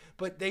 years,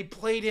 but they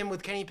played him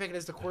with Kenny Pickett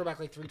as the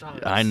quarterback like 3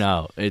 times. I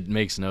know. It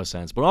makes no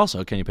sense. But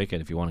also, Kenny Pickett,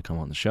 if you want to come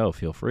on the show,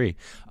 feel free.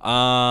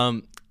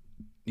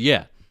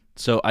 Yeah.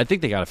 So I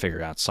think they got to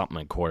figure out something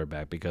at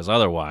quarterback because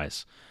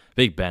otherwise,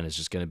 Big Ben is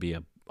just going to be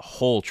a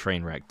whole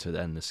train wreck to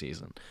end the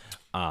season.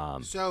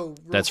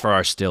 That's for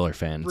our Steeler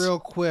fans. Real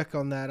quick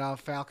on that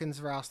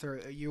Falcons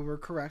roster, you were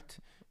correct.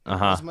 It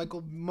Uh-huh. was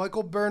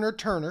Michael Burner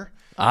Turner.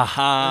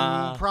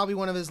 Aha. Probably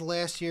one of his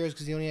last years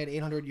because he only had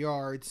 800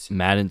 yards.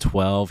 Madden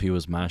 12, he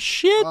was my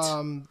shit.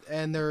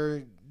 And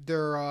their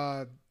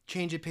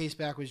change of pace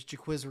back was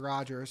Jaquiz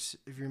Rodgers,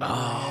 if you remember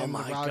him.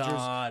 my the Rodgers,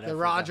 God, I the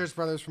forgot. Rodgers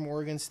brothers from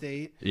Oregon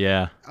State.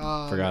 Yeah,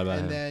 forgot about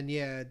him. And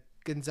then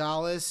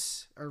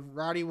Gonzalez or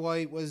Roddy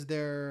White was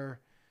their.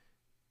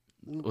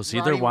 Was he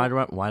their wide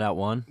out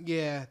one?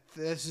 Yeah,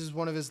 this is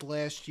one of his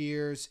last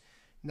years.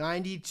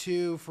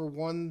 92 for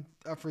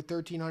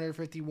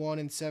 1,351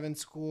 and 7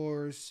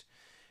 scores.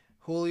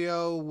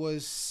 Julio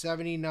was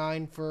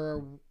 79 for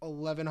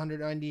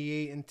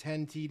 1,198 and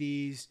 10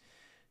 TDs.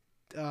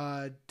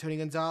 Tony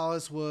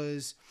Gonzalez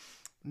was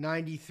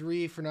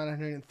 93 for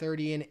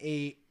 930 and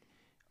 8.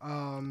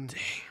 Damn.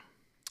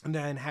 And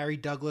then Harry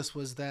Douglas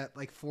was that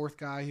like fourth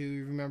guy who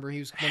you remember he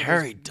was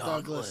Harry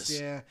Douglas.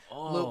 Yeah.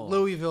 Oh.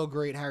 Louisville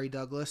great Harry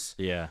Douglas.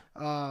 Yeah.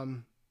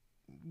 300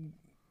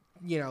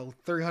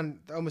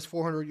 almost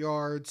 400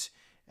 yards,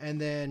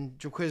 and then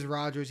Jaquiz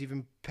Rodgers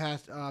even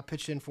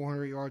pitched in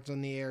 400 yards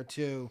on the air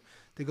too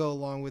to go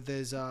along with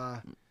his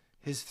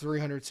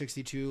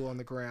 362 on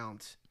the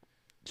ground.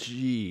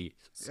 Jeez.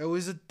 That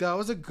was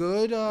a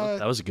good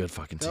That was a good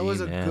fucking team, that was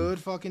a man. good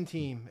fucking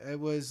team. It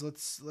was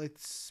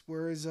let's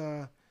where is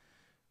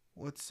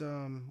what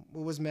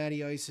was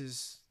Matty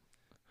Ice's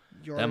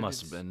yardage? That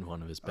must have been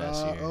one of his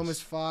best years.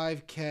 Almost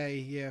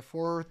 5K, yeah,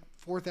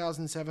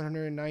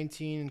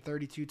 4,719 and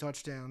 32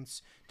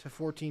 touchdowns to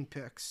 14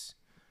 picks.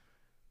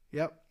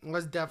 Yep, it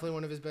was definitely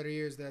one of his better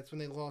years. That's when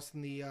they lost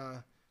in the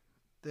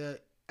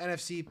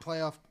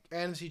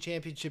NFC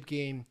Championship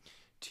game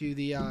to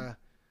the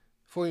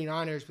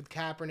 49ers with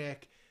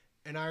Kaepernick,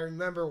 and I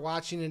remember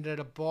watching it at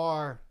a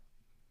bar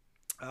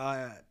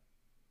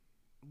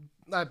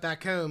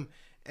back home,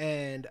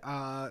 and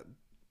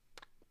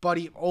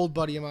old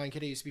buddy of mine,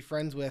 kid I used to be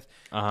friends with,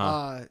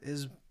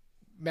 is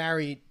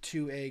married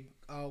to a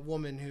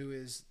woman who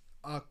is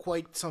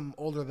quite some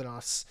older than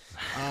us.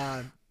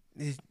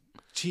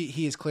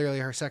 He is clearly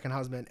her second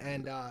husband,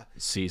 and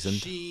Seasoned.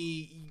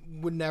 she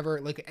would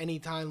never, like,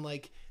 anytime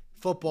like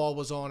football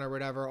was on or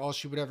whatever, all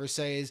she would ever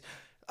say is,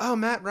 "Oh,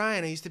 Matt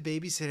Ryan, I used to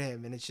babysit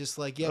him," and it's just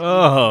like, yeah.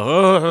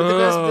 But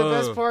the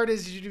best part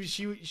is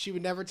she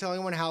would never tell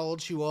anyone how old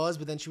she was,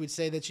 but then she would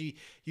say that she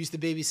used to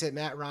babysit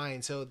Matt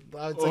Ryan. So it's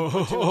like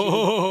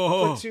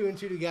put two and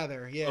two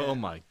together. Yeah. Oh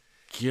my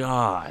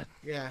God.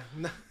 Yeah.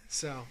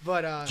 So,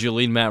 but Did you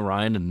lead Matt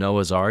Ryan to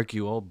Noah's Ark,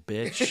 you old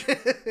bitch?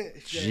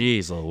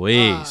 Jeez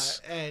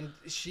Louise. And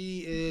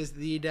she is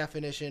the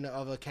definition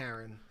of a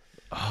Karen.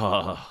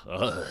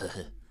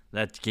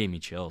 That gave me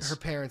chills. Her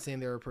parents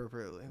named her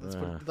appropriately.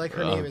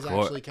 Her name is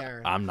actually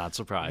Karen. I'm not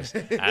surprised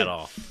at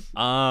all.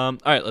 All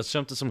right, let's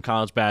jump to some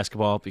college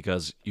basketball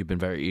because you've been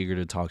very eager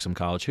to talk some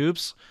college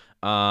hoops.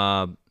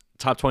 Top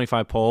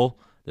 25 poll.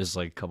 This is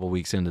like a couple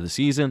weeks into the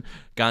season.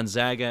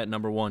 Gonzaga at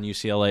number 1,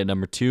 UCLA at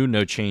number 2.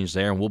 No change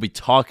there. And we'll be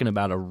talking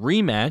about a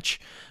rematch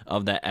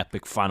of that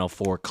epic Final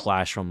Four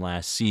clash from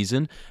last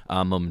season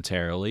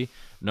momentarily.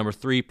 Number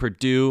 3,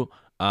 Purdue.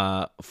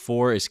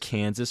 4 is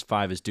Kansas.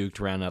 5 is Duke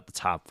to round out the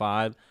top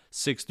 5.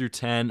 6 through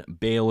 10,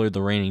 Baylor,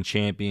 the reigning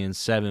champions.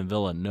 7,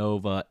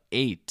 Villanova.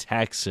 8,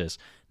 Texas.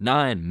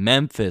 9,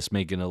 Memphis,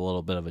 making a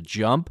little bit of a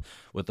jump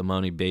with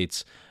Emoni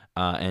Bates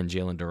and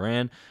Jalen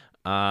Duran.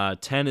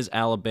 10 is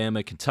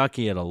Alabama,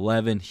 Kentucky at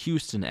 11,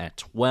 Houston at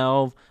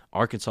 12,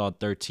 Arkansas at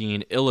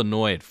 13,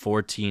 Illinois at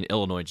 14.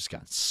 Illinois just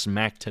got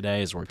smacked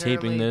today as we're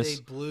taping this.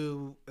 They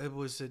blew a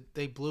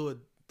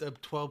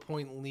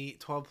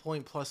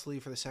 12-point plus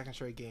lead for the second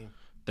straight game.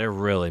 They're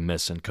really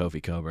missing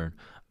Kofi Cockburn.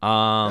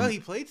 No, he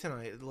played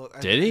tonight.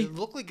 Did he? It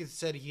looked like it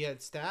said he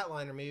had stat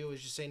line, or maybe it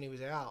was just saying he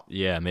was out.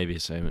 Yeah, maybe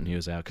saying he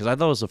was out because I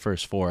thought it was the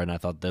first 4, and I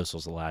thought this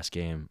was the last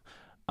game.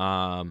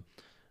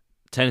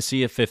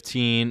 Tennessee at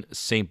 15,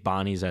 St.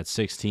 Bonnie's at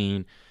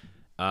 16,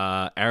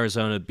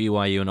 Arizona,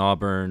 BYU, and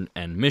Auburn,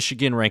 and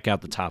Michigan rank out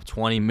the top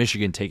 20.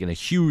 Michigan taking a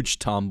huge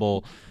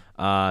tumble.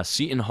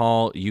 Seton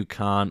Hall,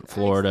 UConn,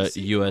 Florida,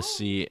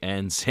 USC,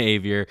 and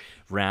Xavier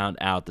round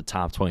out the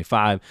top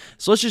 25.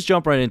 So let's just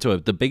jump right into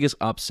it. The biggest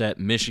upset,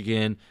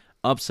 Michigan,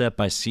 upset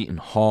by Seton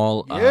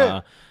Hall.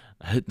 Yeah.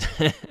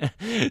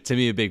 To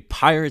me, a big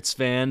Pirates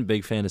fan,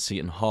 big fan of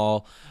Seton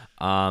Hall.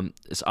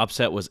 This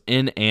upset was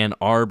in Ann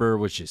Arbor,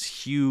 which is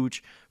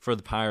huge for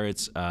the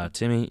Pirates.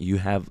 Timmy, you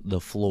have the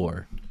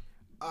floor.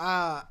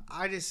 I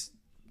just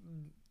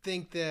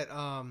think that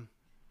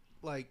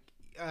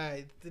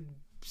the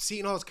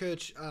Seton Hall's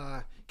coach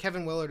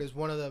Kevin Willard is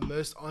one of the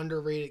most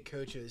underrated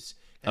coaches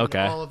in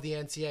all of the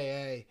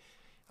NCAA.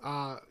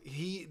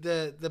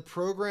 The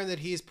program that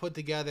he's put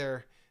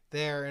together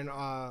there in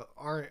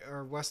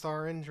West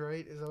Orange,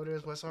 right? Is that what it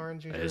is? West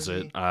Orange? Is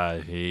it?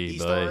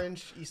 East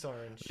Orange? East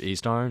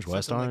Orange?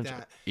 West Orange?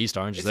 Like East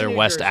Orange. Is there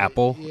West Jersey.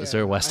 Apple? Yeah, Is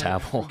there West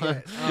Apple?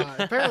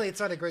 Apparently, it's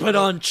not a great.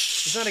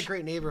 It's not a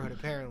great neighborhood.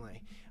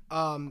 Apparently,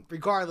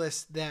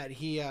 regardless, that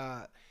he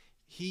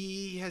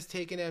has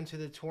taken them to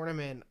the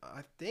tournament.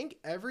 I think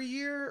every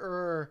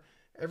year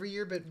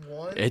but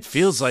once. It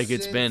feels like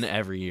it's been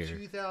every year.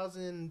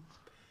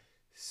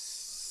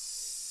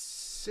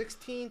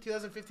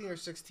 2015 or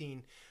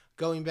 16.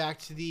 Going back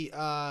to the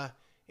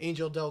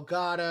Angel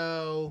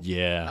Delgado.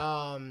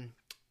 Yeah.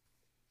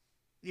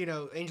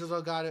 Angel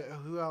Delgado.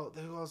 Who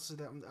else is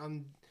that?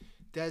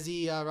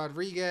 Desi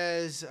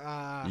Rodriguez.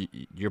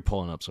 You're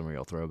pulling up some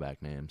real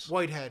throwback names.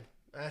 Whitehead.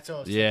 That's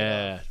all.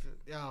 Yeah.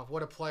 Yeah.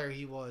 What a player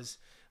he was.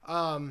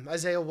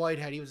 Isaiah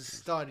Whitehead. He was a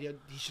stud. He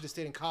should have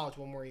stayed in college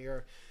one more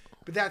year.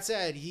 But that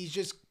said, he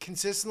just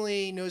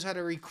consistently knows how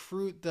to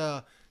recruit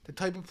the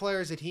type of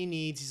players that he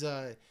needs. He's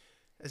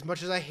as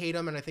much as I hate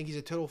him, and I think he's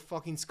a total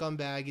fucking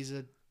scumbag, he's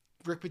a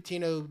Rick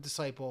Pitino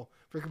disciple.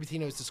 Rick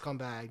Pitino is the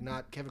scumbag,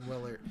 not Kevin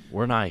Willard.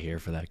 We're not here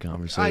for that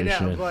conversation. I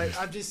know, but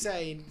I'm just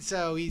saying.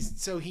 So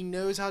he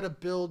knows how to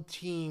build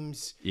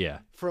teams. Yeah.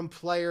 From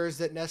players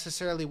that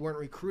necessarily weren't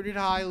recruited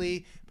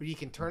highly, but he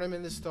can turn them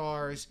into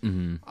stars.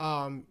 Mm-hmm.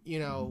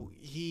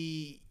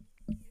 He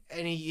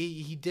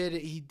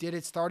did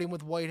it starting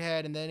with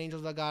Whitehead and then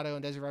Angel Delgado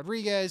and Desi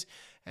Rodriguez,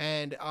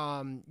 and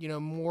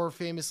more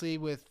famously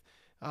with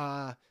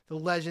the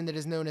legend that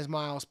is known as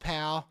Miles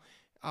Powell,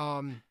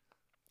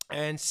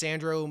 and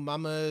Sandro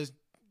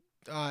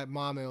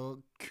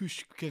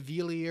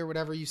Kushkavili or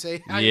whatever you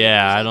say.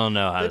 Yeah, I don't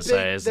know how to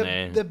say his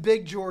name. The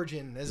big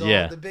Georgian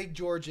the big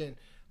Georgian,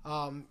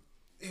 who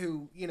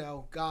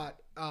got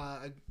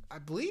I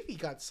believe he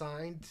got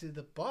signed to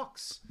the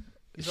Bucks.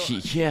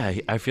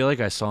 I feel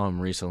like I saw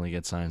him recently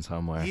get signed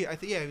somewhere. He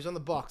was on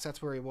the Bucks.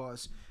 That's where he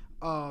was.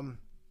 And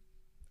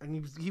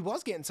he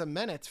was getting some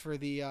minutes for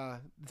the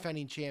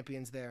defending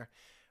champions there.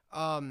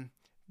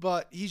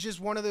 But he's just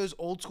one of those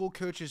old school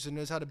coaches that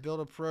knows how to build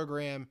a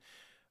program.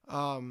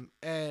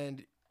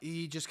 And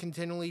he just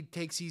continually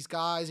takes these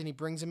guys and he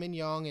brings them in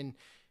young, and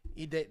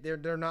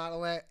they're not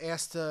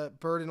asked to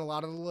burden a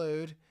lot of the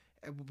load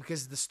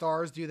because the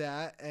stars do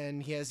that.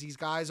 And he has these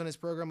guys on his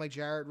program like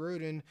Jarrett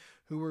Rudin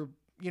who were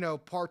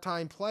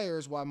part-time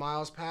players while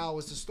Miles Powell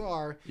was the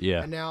star.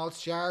 Yeah. And now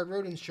it's Jared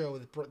Rudin's show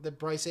with the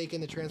Bryce Aiken,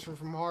 the transfer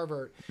from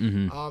Harvard.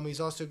 Mm-hmm. He's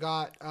also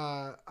got,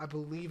 I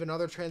believe,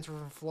 another transfer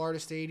from Florida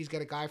State. He's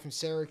got a guy from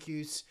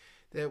Syracuse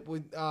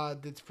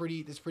that's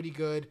pretty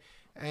good.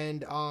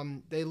 And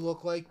they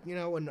look like,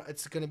 and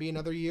it's going to be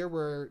another year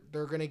where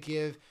they're going to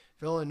give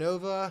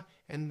Villanova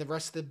and the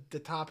rest of the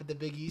top of the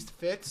Big East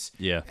fits.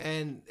 Yeah.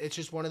 And it's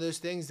just one of those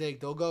things.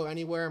 They'll go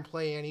anywhere and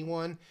play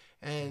anyone,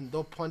 and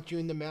they'll punch you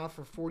in the mouth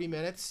for 40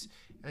 minutes,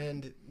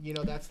 and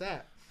that's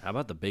that. How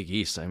about the Big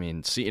East? I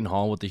mean, Seton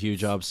Hall with the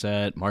huge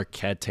upset.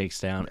 Marquette takes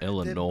down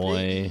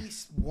Illinois. The Big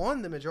East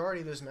won the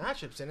majority of those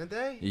matchups, didn't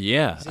they?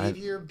 Yeah.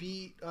 Xavier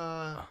beat.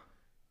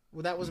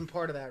 Well, that wasn't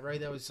part of that,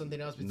 right? That was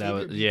something else. But That Xavier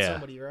was- beat yeah.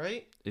 somebody,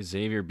 right?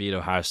 Xavier beat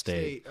Ohio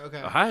State.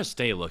 Okay. Ohio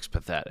State looks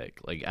pathetic.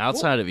 Like,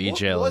 outside of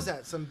EJ. What was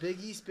that? Some Big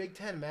East, Big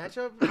Ten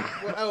matchup?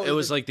 Oh, It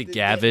was like the Dave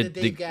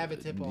Gavitt.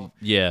 Gavitt tip-off.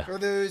 Yeah. For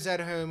those at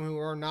home who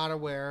are not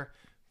aware,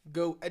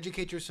 go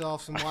educate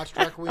yourselves and watch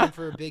Requiem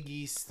for a Big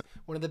East,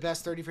 one of the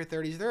best 30 for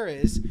 30s there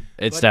is.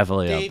 It's But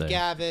definitely Dave up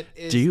there.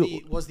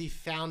 Gavitt was the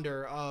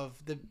founder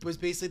of was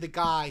basically the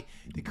guy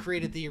that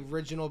created the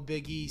original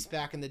Big East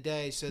back in the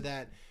day, so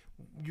that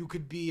you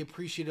could be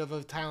appreciative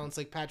of talents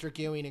like Patrick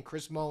Ewing and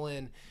Chris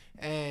Mullen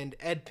and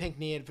Ed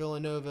Pinckney at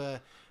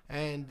Villanova,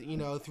 and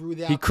through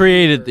that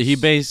He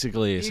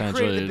basically he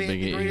essentially created the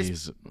Big greatest,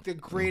 East. the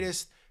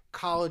greatest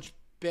college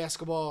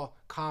basketball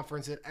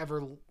conference that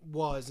ever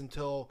was,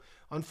 until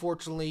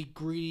unfortunately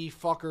greedy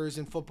fuckers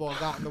in football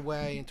got in the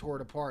way and tore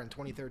it apart in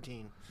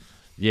 2013.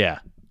 Yeah.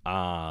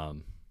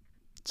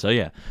 So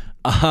yeah.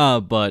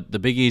 But the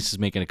Big East is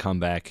making a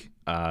comeback.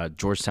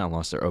 Georgetown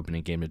lost their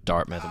opening game to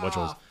Dartmouth, which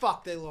was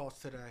Fuck, they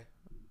lost today.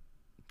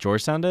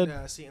 Georgetown did.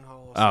 Yeah, Seton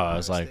Hall lost. Oh, to I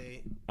was Ohio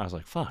like,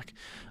 State. fuck.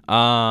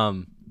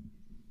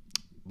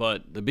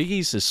 But the Big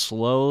East is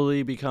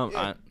slowly become.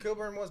 Yeah,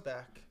 Coburn was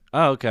back.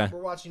 Oh, okay. We're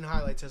watching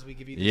highlights as we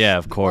give you this. Yeah,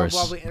 of course.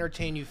 While we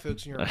entertain you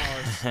folks in your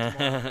cars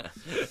tomorrow.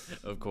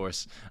 Of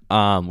course.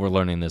 We're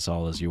learning this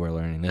all as you are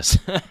learning this.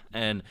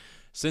 And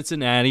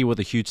Cincinnati with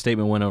a huge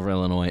statement win over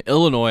Illinois.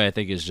 Illinois, I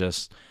think, is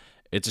just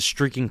it's a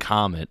streaking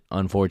comet,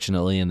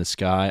 unfortunately, in the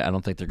sky. I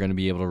don't think they're going to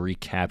be able to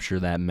recapture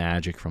that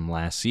magic from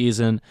last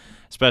season,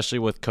 especially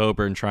with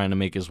Coburn trying to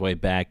make his way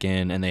back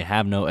in, and they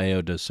have no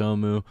Ayo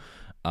Dosomu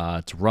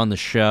to run the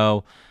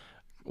show.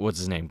 What's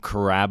his name?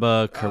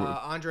 Caraba?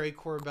 Andre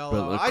Corbello.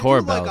 But, I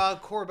Corbello. do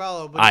like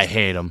Corbello, but I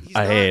hate him.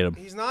 I hate him.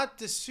 He's not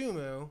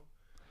Dosumu.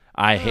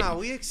 I hate. No,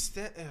 we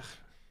extend.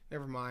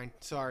 Never mind.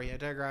 Sorry, I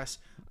digress.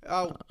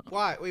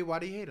 Why? Wait, why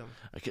do you hate him?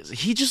 Because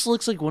he just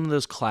looks like one of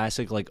those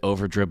classic, like,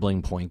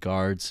 over-dribbling point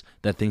guards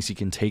that thinks he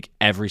can take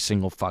every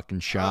single fucking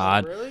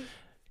shot. Oh, really?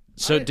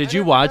 So did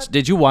you watch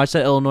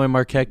that Illinois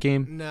Marquette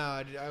game? No,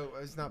 I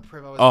was not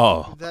privy.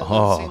 Oh. That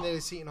was the same day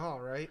as Seton Hall,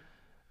 right?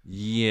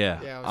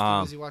 Yeah. Yeah, I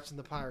was too busy watching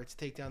the Pirates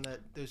take down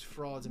those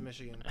frauds in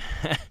Michigan.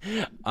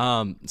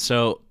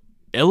 So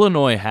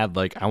Illinois had,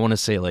 like, I want to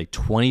say, like,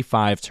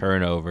 25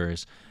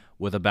 turnovers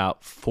with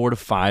about 4 to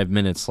 5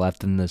 minutes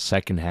left in the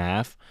second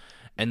half.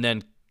 And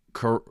then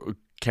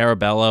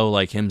Carabello,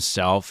 like,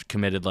 himself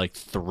committed, like,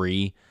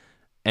 3.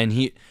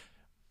 And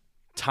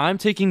time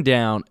ticking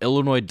down,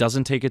 Illinois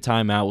doesn't take a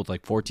timeout with,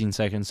 like, 14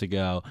 seconds to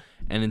go.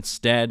 And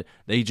instead,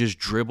 they just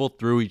dribble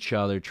through each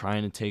other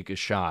trying to take a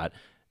shot.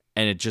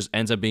 And it just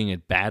ends up being a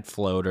bad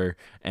floater.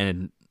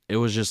 And it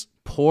was just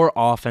poor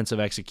offensive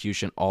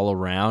execution all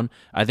around.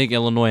 I think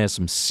Illinois has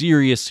some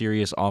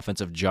serious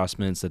offensive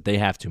adjustments that they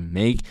have to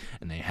make,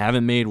 and they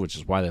haven't made, which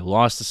is why they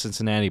lost to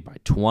Cincinnati by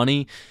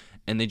 20.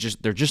 And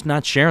they're just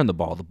not sharing the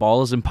ball. The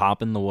ball isn't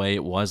popping the way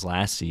it was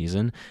last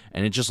season,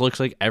 and it just looks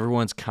like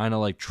everyone's kind of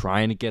like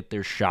trying to get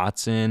their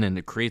shots in, and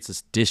it creates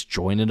this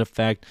disjointed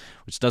effect,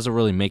 which doesn't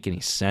really make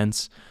any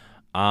sense.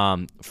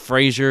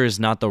 Frazier is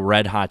not the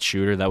red hot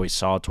shooter that we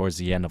saw towards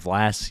the end of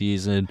last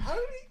season.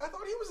 I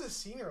thought he was a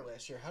senior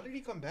last year. How did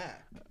he come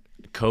back?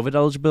 COVID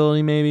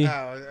eligibility, maybe.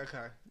 Oh, okay.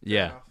 Fair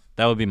Yeah, enough.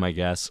 that would be my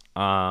guess.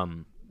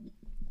 And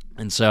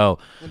so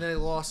And then they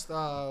lost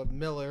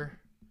Miller.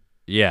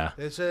 yeah,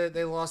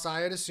 They lost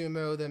Aya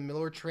Sumo, then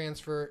Miller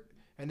transferred,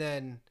 and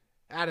then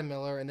Adam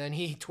Miller, and then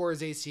he tore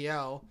his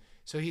ACL,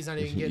 so he's not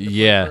even getting to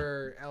Yeah. play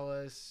for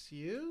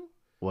LSU.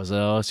 was it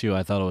LSU?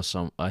 I thought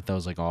it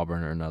was like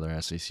Auburn or another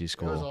SEC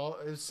school.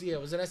 It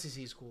was an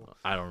SEC school.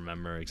 I don't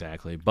remember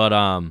exactly, but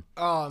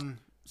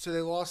So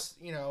they lost,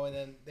 and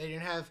then they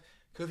didn't have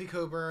Kofi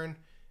Coburn,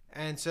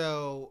 and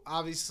so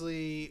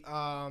obviously,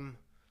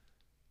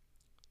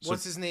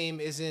 what's his name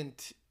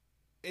isn't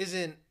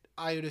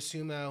Iota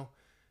Sumo.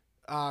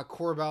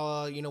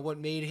 Corbella, what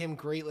made him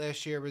great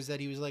last year was that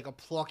he was like a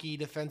plucky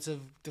defense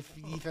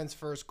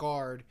first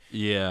guard.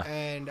 yeah.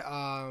 And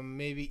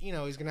maybe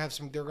they're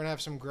gonna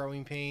have some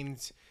growing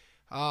pains.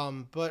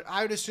 But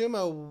Iota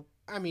Sumo,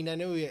 I mean, I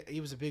know he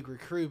was a big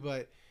recruit,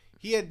 but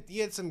he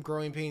had some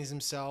growing pains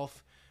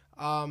himself.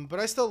 But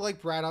I still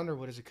like Brad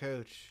Underwood as a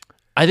coach.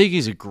 I think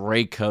he's a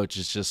great coach.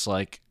 It's just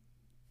like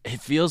it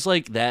feels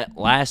like that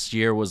last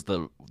year was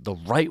the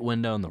right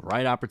window and the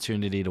right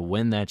opportunity to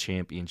win that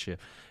championship,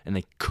 and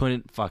they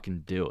couldn't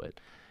fucking do it.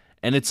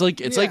 And it's like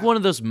one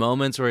of those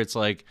moments where it's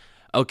like,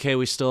 okay,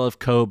 we still have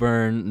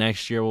Coburn.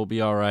 Next year we'll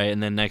be all right,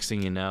 and then next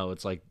thing you know,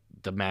 it's like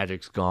the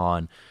magic's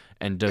gone.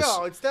 And just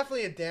No, it's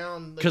definitely a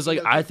down. because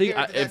I think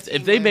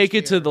if they make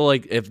it to the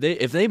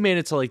if they made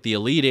it to like the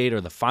Elite Eight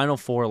or the Final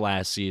Four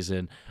last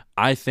season,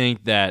 I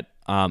think that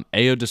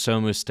Ayo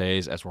Dosomu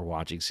stays as we're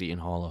watching Seton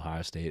Hall,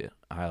 Ohio State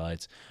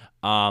highlights.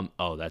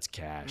 Oh, that's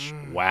cash.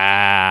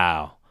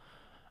 Wow.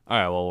 All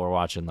right, well, we're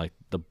watching like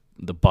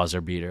the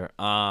buzzer beater.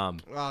 Oh,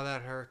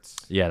 that hurts.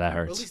 Yeah, that At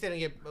hurts. least they didn't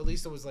get. At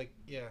least it was like,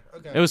 yeah,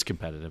 okay. It was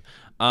competitive.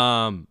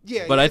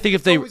 Yeah, but I think if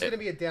it's they, always going to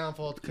be a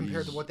downfall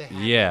compared to what they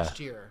had Yeah. last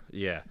year.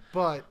 yeah,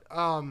 But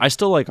I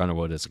still like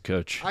Underwood as a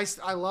coach.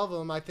 I love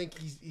him. I think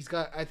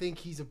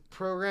he's a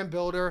program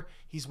builder.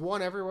 He's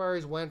won everywhere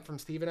he's went, from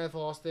Stephen F.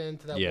 Austin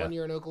to that Yeah. 1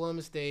 year in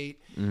Oklahoma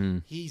State. Mm-hmm.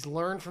 He's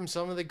learned from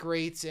some of the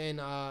greats in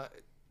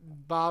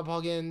Bob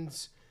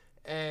Huggins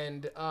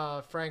and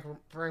Frank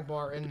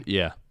Martin.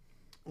 Yeah,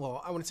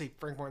 Well, I wouldn't say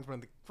Frank Martin's one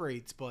of the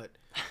greats, but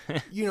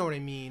you know what I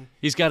mean.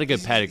 he's got a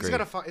good pedigree.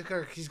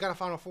 He's got a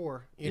Final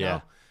Four, you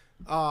Yeah.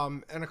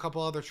 know, and a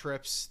couple other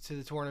trips to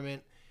the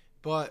tournament.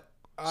 But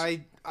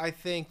I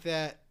think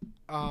that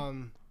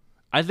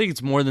I think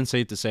it's more than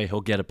safe to say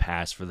he'll get a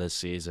pass for this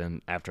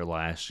season after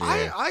last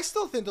year. I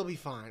still think they'll be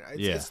fine.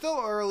 It's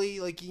still early.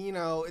 Like, you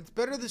know, it's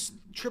better to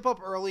trip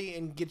up early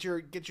and get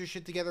your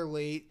shit together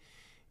late.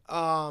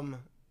 I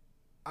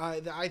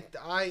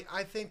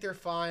think they're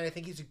fine. I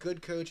think he's a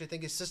good coach. I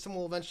think his system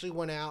will eventually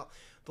win out.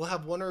 They'll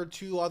have one or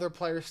two other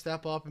players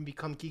step up and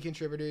become key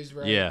contributors,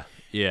 right?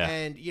 Yeah.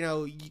 And, you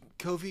know,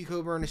 Kofi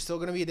Coburn is still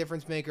going to be a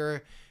difference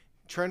maker.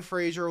 Trent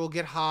Frazier will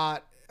get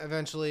hot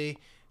eventually.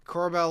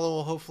 Corbella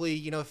will hopefully,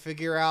 you know,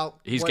 figure out.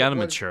 He's got to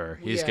mature.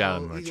 He's got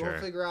to He'll mature.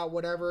 figure out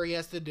whatever he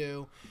has to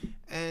do,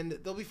 and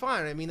they'll be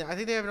fine. I mean, I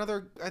think they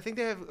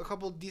have a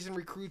couple of decent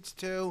recruits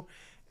too,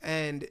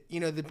 and you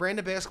know, the brand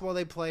of basketball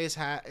they play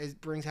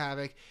brings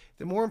havoc.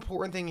 The more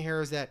important thing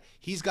here is that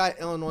he's got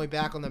Illinois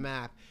back on the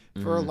map.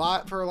 For a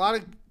lot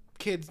of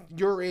kids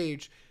your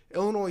age,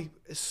 Illinois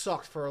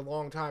sucked for a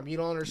long time. You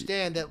don't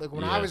understand that. Like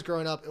when I was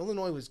growing up,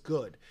 Illinois was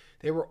good.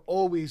 They were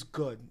always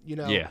good. You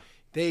know. Yeah.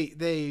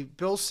 They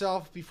Bill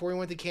Self, before he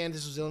went to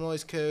Kansas, was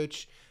Illinois'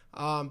 coach.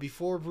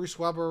 Before Bruce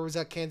Weber was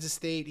at Kansas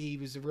State, he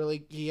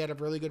had a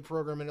really good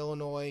program in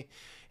Illinois.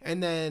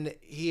 And then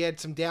he had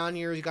some down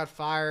years, he got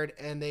fired,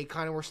 and they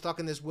kind of were stuck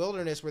in this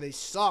wilderness where they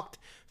sucked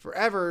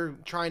forever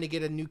trying to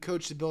get a new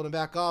coach to build them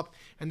back up.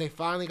 And they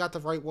finally got the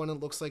right one, it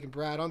looks like, in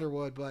Brad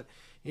Underwood. But,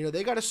 you know,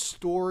 they got a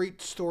story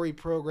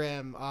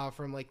program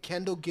from like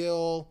Kendall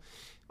Gill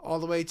all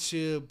the way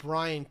to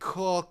Brian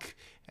Cook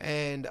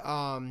and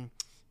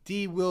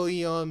D.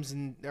 Williams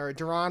or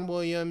Deron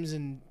Williams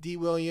and D.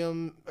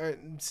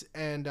 Williams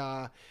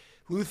and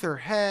Luther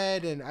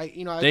Head, and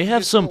they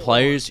have some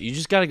players. You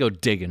just got to go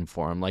digging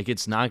for them. Like,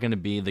 it's not going to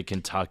be the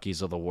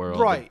Kentuckys of the world,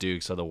 right, the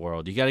Dukes of the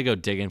world. You got to go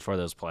digging for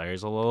those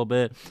players a little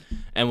bit.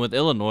 And with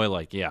Illinois,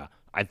 like, yeah,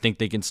 I think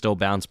they can still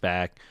bounce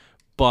back,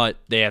 but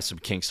they have some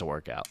kinks to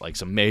work out, like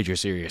some major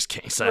serious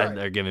kinks that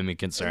they're giving me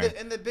concern.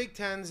 And the Big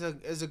Ten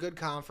is a good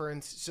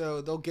conference,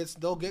 so they'll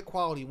get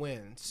quality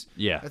wins.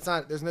 Yeah,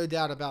 there's no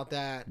doubt about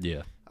that.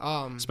 Yeah,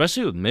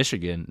 especially with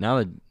Michigan. Now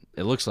that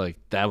it looks like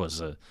that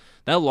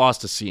loss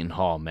to Seton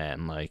Hall,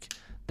 man, like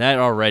that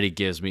already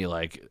gives me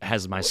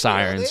has my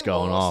sirens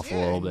going off a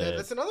little bit.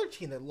 That's another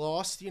team that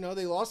lost. You know,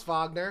 they lost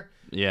Wagner.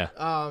 Yeah.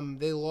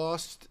 They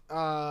lost. Who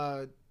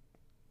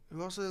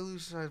else did they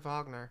lose besides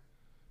Wagner?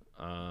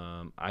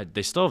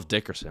 They still have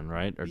Dickerson,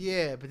 right?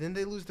 Yeah, but then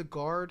they lose the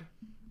guard.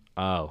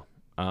 Oh.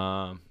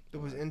 That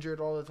was injured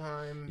all the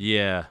time.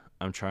 Yeah,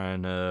 I'm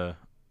trying to.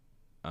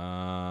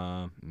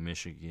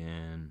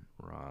 Michigan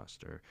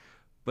roster,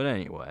 but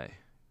anyway.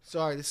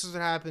 Sorry, this is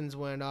what happens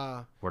when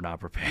we're not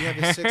prepared.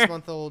 You have a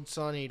 6-month-old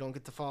son and you don't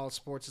get to follow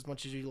sports as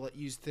much as you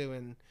used to,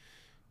 and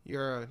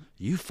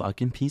you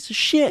fucking piece of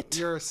shit.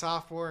 You're a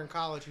sophomore in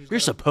college.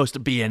 You're supposed to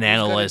be an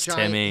analyst,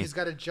 Timmy. He's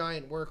got a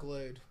giant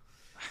workload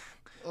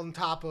on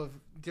top of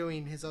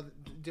doing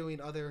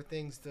other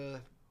things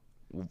to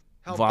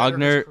help better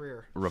his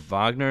career.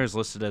 Wagner is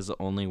listed as the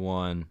only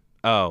one.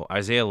 Oh,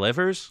 Isaiah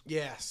Livers?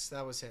 Yes,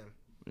 that was him.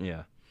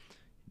 Yeah.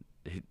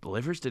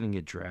 Livers didn't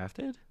get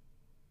drafted?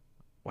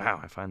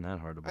 Wow, I find that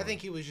hard to believe. I think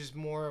he was just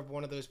more of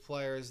one of those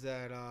players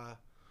that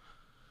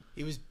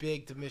he was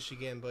big to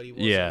Michigan, but he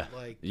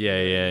wasn't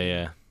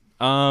Yeah.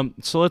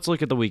 So let's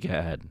look at the week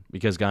ahead,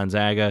 because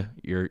Gonzaga,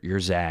 your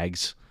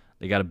Zags,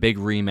 they got a big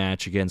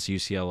rematch against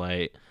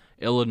UCLA.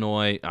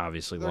 Illinois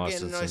obviously lost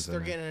to Cincinnati. They're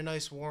getting a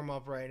nice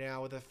warm-up right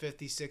now with a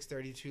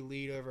 56-32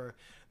 lead over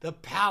the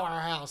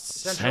powerhouse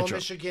Central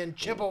Michigan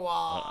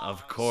Chippewas.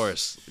 Of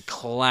course.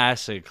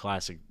 Classic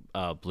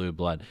blue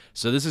blood.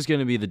 So this is going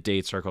to be the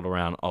date circled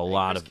around a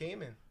lot Chris of.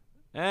 Kaman.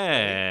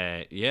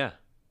 Hey, yeah.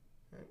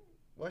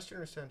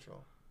 Western or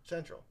Central?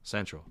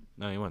 Central.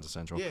 No, he went to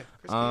Central. Yeah,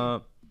 Chris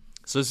Kaman.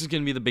 So this is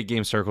going to be the big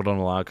game circled on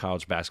a lot of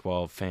college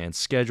basketball fans'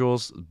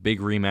 schedules. Big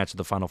rematch of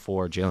the Final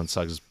Four. Jalen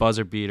Suggs'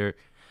 buzzer beater.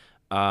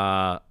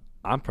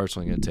 I'm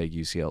personally going to take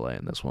UCLA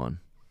in this one.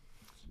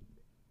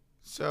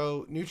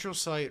 So neutral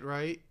site,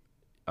 right?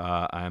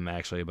 I'm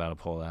actually about to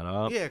pull that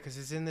up. Yeah, because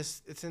it's in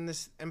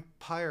this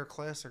Empire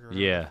Classic or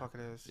whatever the fuck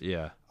it is.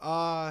 Yeah.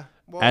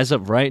 Well, as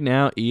of right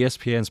now,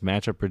 ESPN's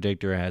matchup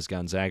predictor has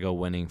Gonzaga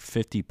winning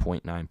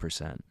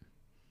 50.9%.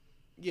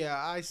 Yeah,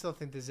 I still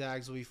think the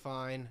Zags will be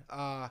fine.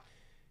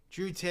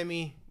 Drew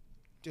Timme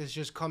has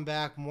just come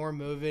back more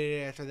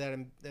motivated after that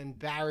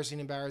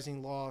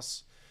embarrassing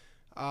loss.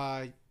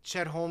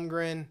 Chet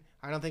Holmgren,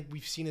 I don't think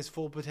we've seen his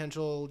full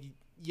potential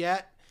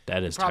yet.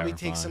 That is probably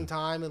terrifying. take some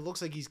time. It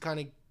looks like he's kind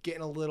of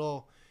getting a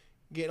little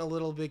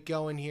bit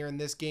going here in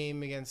this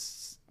game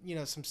against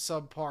some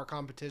subpar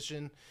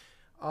competition.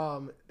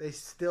 They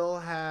still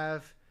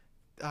have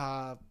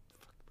what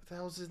the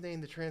hell's his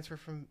name? The transfer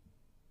from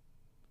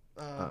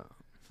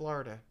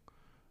Florida.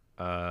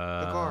 The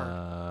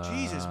guard.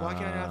 Jesus, why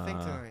can't I not think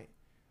tonight?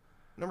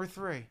 Number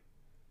 3.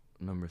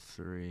 Number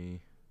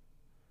 3.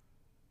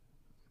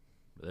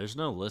 There's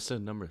no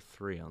listed number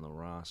 3 on the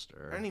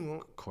roster.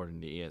 Anymore.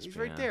 According to ESPN. He's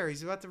right there.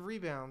 He's about to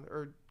rebound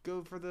or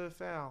go for the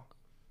foul.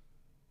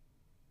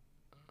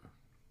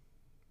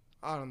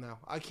 I don't know.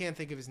 I can't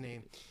think of his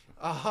name.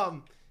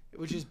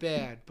 Which is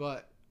bad,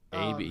 but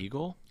Abe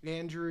Eagle?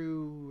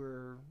 Andrew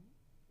or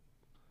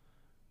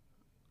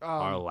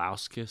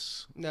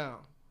Arlauskas? No.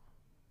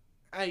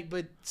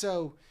 But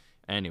so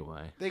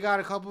anyway. They got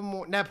a couple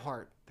more.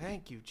 Nebhart.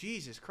 Thank you.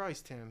 Jesus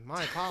Christ, Tim.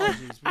 My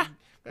apologies. We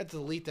had to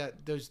delete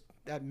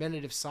that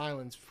minute of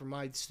silence for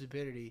my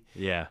stupidity.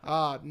 Yeah.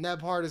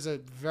 Nebhart is a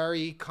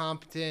very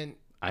competent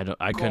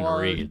I couldn't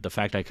read. The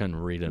fact I couldn't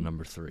read a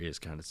number 3 is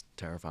kind of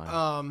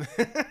terrifying.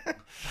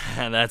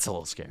 And that's a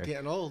little scary.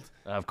 Getting old.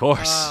 Of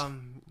course.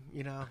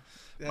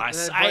 My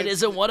sight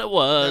isn't what it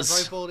was.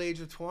 That ripe old age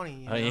of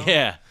 20.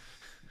 Yeah.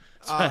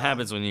 That's what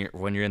happens when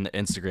you're in the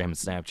Instagram and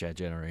Snapchat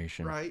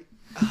generation. Right.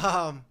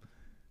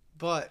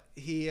 But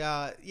he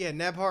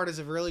Nebhart is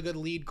a really good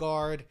lead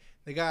guard.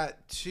 They got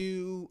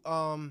two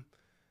other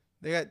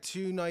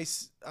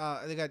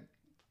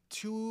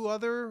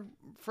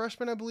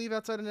freshmen, I believe,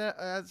 outside of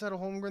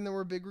Holmgren that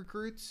were big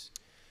recruits.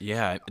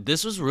 Yeah,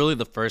 this was really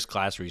the first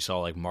class where you saw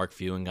like Mark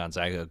Few and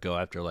Gonzaga go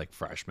after like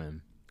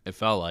freshmen. It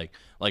felt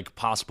like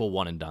possible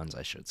one and dones,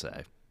 I should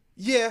say.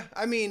 Yeah,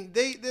 I mean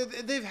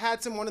they've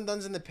had some one and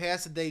dones in the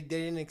past that they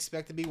didn't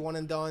expect to be one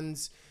and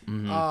dones.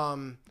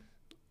 Mm-hmm.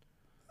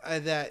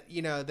 That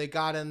they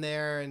got in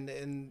there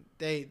and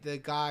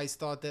the guys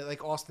thought that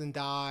like Austin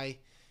Dye.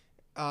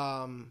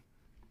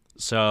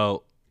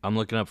 So I'm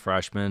looking up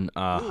freshmen.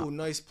 Ooh,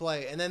 nice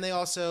play. And then they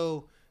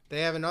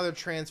have another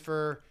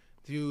transfer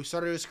who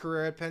started his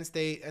career at Penn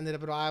State, ended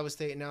up at Iowa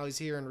State, and now he's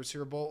here in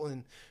Rasir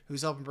Bolton,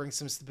 who's helping bring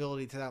some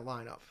stability to that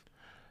lineup.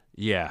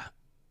 Yeah.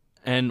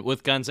 And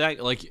with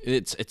Gonzaga, like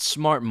it's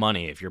smart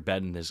money if you're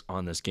betting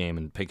on this game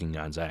and picking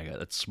Gonzaga.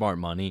 That's smart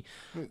money.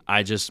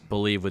 I just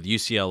believe with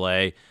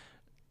UCLA,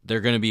 they're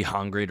going to be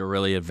hungry to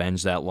really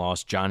avenge that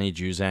loss. Johnny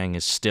Juzang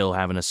is still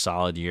having a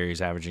solid year.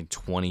 He's averaging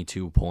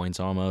 22 points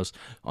almost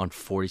on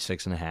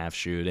 46.5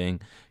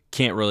 shooting.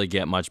 Can't really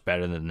get much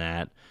better than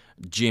that.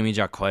 Jimmy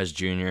Jaquez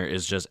Jr.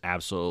 is just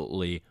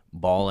absolutely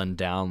balling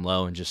down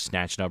low and just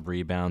snatching up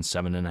rebounds,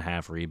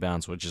 7.5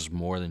 rebounds, which is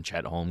more than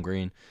Chet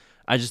Holmgren.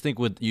 I just think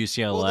with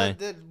UCLA...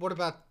 Well, what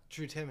about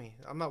Drew Timme?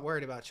 I'm not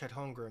worried about Chet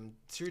Holmgren.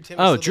 Drew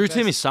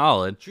Timmy's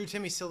solid. Drew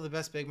Timmy's still the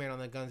best big man on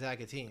the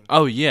Gonzaga team.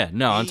 Oh, yeah.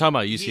 No, I'm talking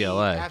about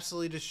UCLA. He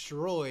absolutely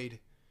destroyed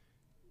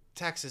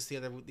Texas the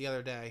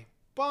other day.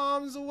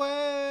 Bombs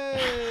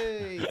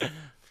away!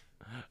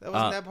 That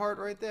was Nebhart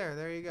right there.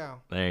 There you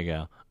go. There you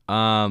go.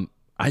 I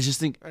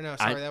just think... Oh, no,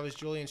 sorry. That was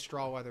Julian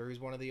Strawweather, who's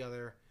one of the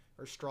other...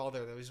 Or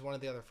Strawther. That was one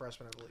of the other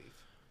freshmen, I believe.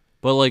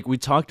 But, like, we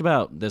talked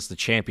about this, the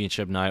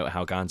championship night,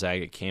 how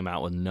Gonzaga came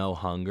out with no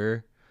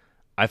hunger.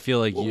 I feel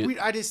like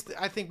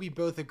I think we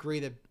both agree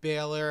that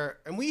Baylor,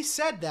 and we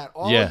said that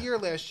all year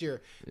last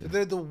year, that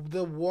they're the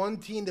one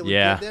team that would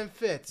give them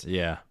fits.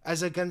 Yeah.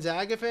 As a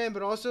Gonzaga fan,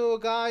 but also a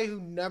guy who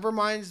never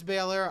minds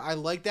Baylor. I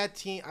like that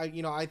team.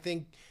 I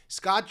think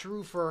Scott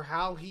Drew, for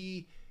how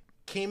he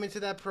came into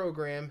that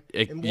program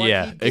and what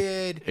he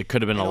did. It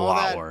could have been a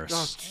lot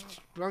worse.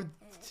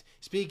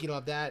 Speaking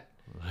of that,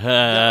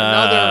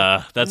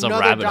 that's another a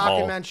rabbit hole.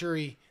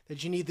 Documentary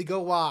that you need to go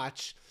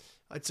watch.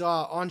 It's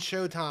on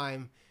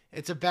Showtime.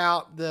 It's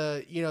about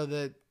the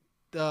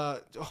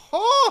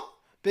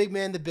big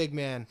man, the big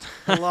man.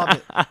 I love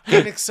it.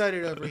 Getting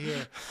excited over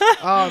here.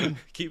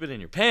 Keep it in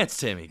your pants,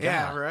 Timmy. God.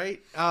 Yeah,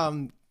 right.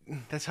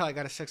 That's how I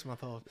got a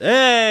 6-month-old.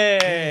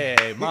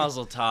 Hey,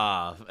 Mazel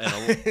Tov,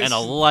 and a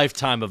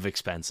lifetime of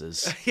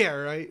expenses. Yeah,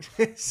 right.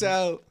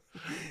 So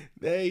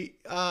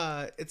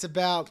it's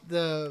about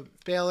the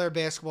Baylor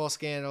basketball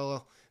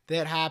scandal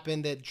that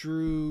happened that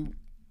Drew.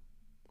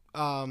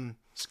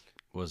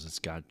 Was it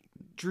Scott?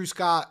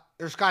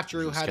 Scott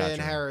Drew had to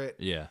inherit.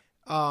 Yeah.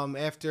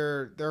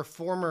 After their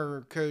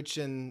former coach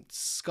and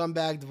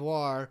scumbag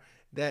devoir,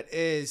 that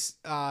is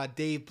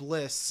Dave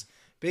Bliss,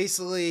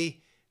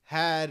 basically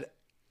had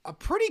a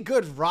pretty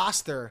good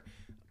roster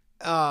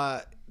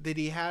that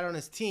he had on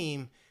his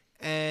team.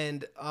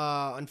 And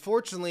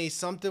unfortunately,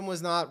 something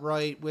was not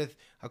right with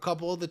a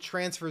couple of the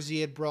transfers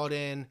he had brought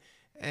in.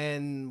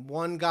 And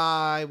one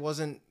guy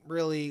wasn't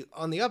really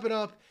on the up and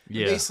up.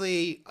 Yeah.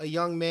 Basically, a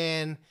young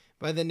man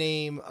by the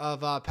name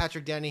of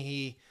Patrick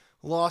Dennehy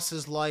lost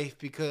his life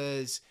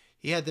because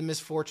he had the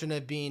misfortune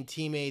of being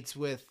teammates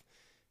with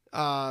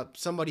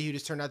somebody who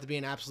just turned out to be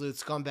an absolute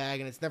scumbag,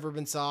 and it's never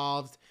been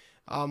solved.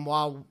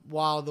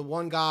 While the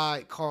one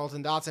guy,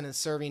 Carlton Dotson, is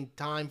serving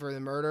time for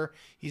the murder,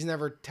 he's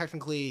never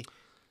technically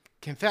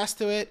confessed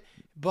to it.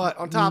 But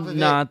on top of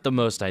not the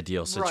most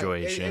ideal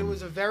situation. Right, it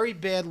was a very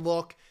bad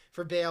look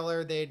for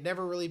Baylor. They had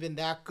never really been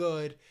that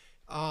good.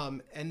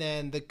 And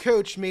then the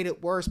coach made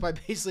it worse by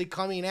basically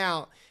coming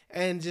out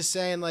and just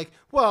saying like,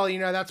 well,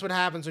 that's what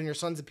happens when your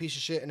son's a piece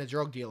of shit and a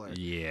drug dealer.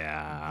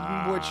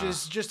 Yeah. Which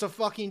is just a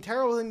fucking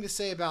terrible thing to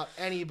say about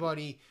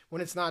anybody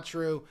when it's not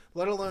true,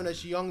 let alone a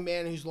young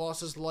man who's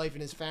lost his life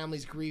and his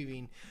family's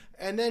grieving.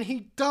 And then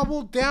he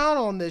doubled down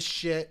on this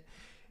shit,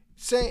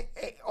 saying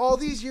all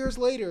these years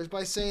later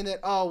by saying that,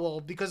 oh,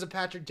 well, because of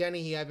Patrick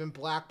Dennehy, I've been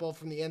blackballed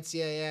from the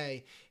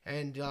NCAA.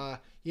 And,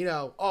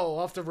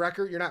 off the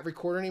record, you're not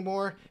recording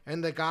anymore.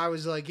 And the guy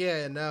was like,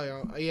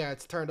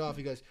 it's turned off.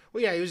 He goes,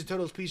 well, yeah, he was a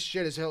total piece of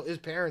shit. His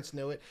parents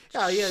knew it.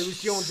 Yeah, he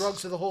was dealing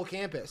drugs to the whole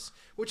campus,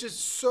 which is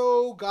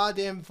so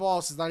goddamn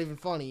false. It's not even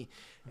funny.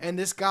 And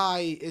this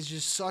guy is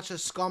just such a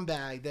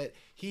scumbag that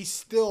he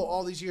still,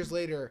 all these years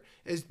later,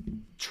 is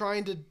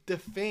trying to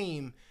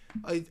defame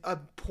a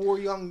poor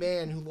young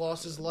man who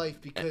lost his life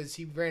because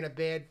he ran a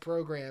bad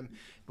program.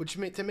 Which,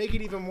 to make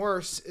it even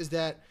worse, is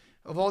that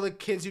of all the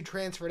kids who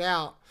transferred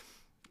out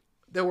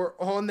that were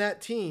on that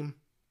team,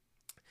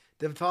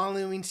 the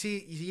following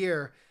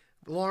year,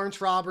 Lawrence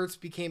Roberts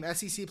became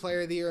SEC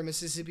Player of the Year at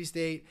Mississippi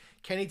State.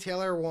 Kenny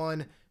Taylor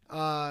won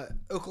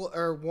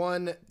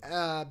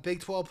Big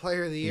 12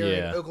 Player of the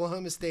Year at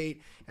Oklahoma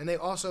State, and they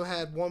also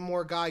had one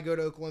more guy go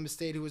to Oklahoma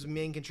State who was a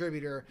main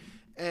contributor.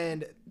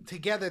 And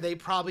together, they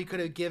probably could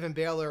have given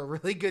Baylor a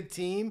really good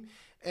team,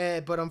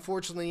 but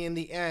unfortunately, in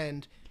the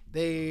end,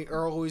 they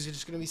are always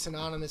just going to be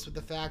synonymous with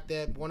the fact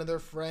that one of their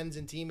friends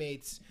and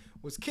teammates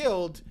was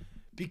killed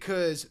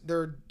because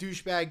their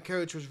douchebag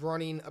coach was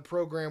running a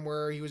program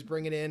where he was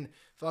bringing in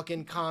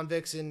fucking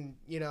convicts and,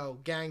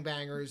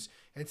 gangbangers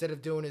instead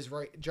of doing his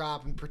right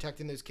job and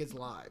protecting those kids'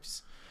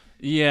 lives.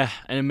 Yeah,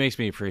 and it makes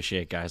me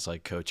appreciate guys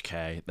like Coach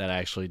K that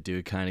actually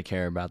do kind of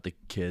care about the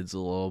kids a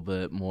little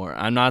bit more.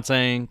 I'm not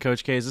saying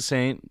Coach K is a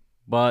saint,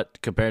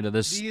 but compared to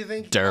this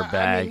dirtbag.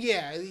 I mean,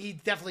 yeah, he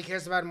definitely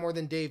cares about it more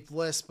than Dave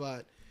Bliss,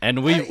 but... And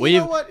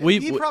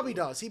he probably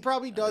does. He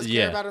probably does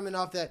care about him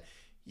enough that,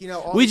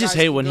 all we just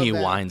hate when he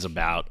back. whines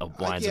about.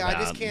 I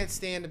just can't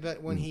stand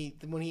it when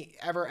he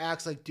ever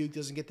acts like Duke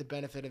doesn't get the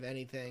benefit of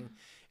anything.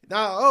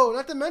 Now,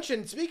 not to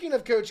mention, speaking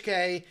of Coach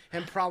K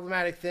and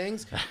problematic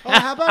things,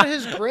 how about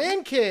his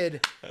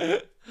grandkid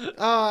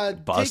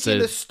taking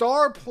the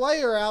star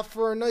player out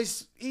for a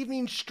nice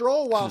evening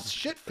stroll while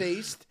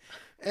shit-faced?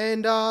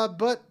 And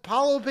but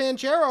Paulo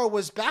Banchero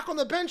was back on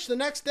the bench the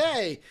next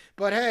day.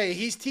 But hey,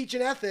 he's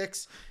teaching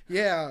ethics.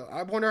 Yeah,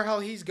 I wonder how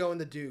he's going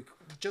to Duke.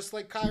 Just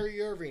like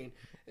Kyrie Irving.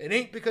 It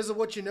ain't because of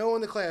what you know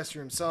in the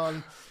classroom,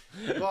 son.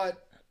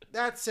 But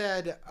that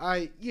said,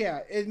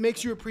 it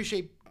makes you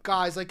appreciate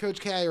guys like Coach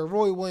K or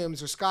Roy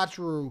Williams or Scott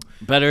Drew.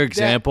 Better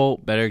example,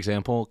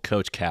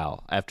 Coach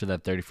Cal after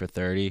that 30 for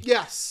 30.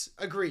 Yes,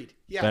 agreed.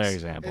 Yes. Better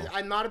example.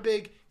 I'm not a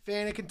big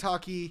fan of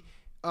Kentucky.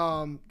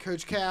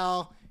 Coach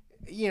Cal,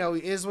 he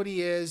is what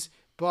he is.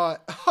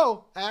 But,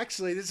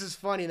 actually, this is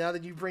funny now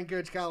that you bring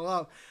Coach Cal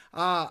up.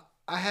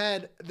 I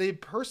had the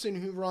person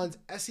who runs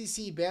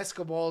SEC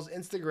Basketball's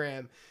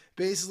Instagram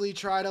basically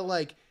try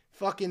to,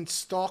 fucking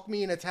stalk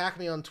me and attack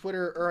me on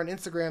Twitter or on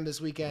Instagram this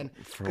weekend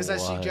because I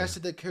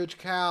suggested that Coach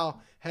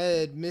Cal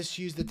had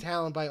misused the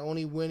talent by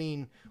only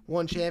winning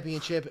one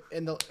championship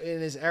in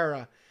his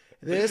era.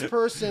 This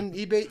person,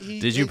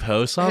 did you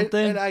post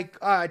something? And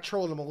I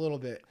trolled him a little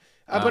bit.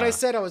 But I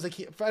said I was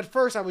at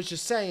first I was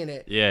just saying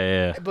it.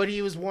 Yeah. But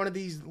he was one of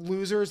these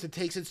losers that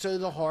takes it so to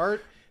the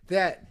heart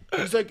that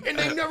he's like, and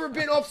they've never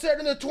been upset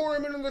in the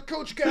tournament under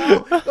Coach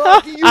Cal.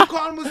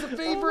 UConn was the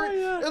favorite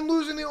and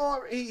losing the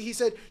arm. He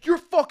said, you're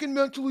fucking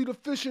mentally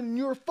deficient and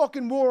you're a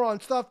fucking moron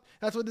stuff.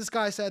 That's what this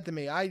guy said to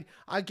me. I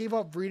gave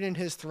up reading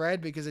his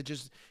thread because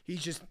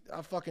he's just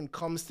a fucking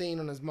cum stain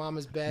on his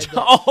mama's bed.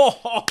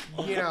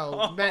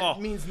 That,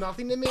 means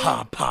nothing to me.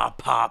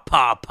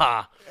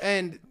 Pa.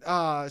 And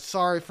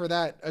sorry for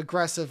that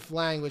aggressive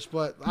language,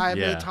 but I have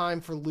no time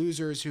for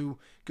losers who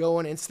go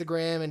on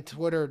Instagram and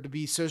Twitter to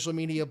be social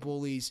media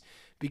bullies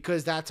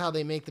because that's how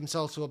they make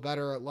themselves feel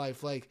better at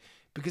life.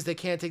 Because they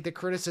can't take the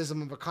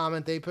criticism of a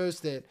comment they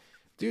posted.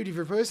 Dude, if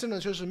you're posting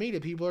on social media,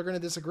 people are going to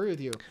disagree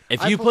with you.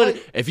 If you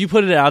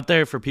put it out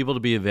there for people to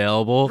be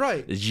available,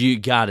 right, you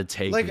got to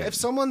take it. If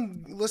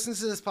someone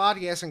listens to this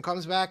podcast and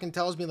comes back and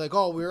tells me we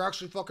were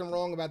actually fucking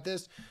wrong about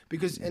this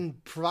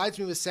and provides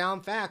me with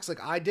sound facts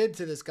like I did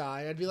to this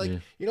guy, I'd be like,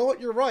 you know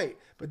what, you're right.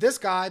 But this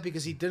guy,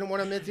 because he didn't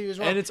want to admit that he was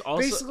wrong. And it's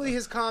also basically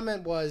his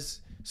comment was,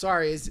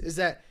 is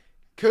that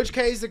Coach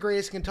K is the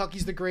greatest,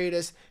 Kentucky's the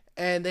greatest,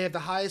 and they have the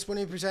highest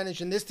winning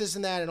percentage and this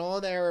and that and all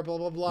that, blah,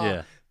 blah, blah.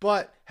 Yeah.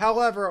 But,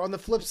 however, on the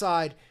flip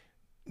side,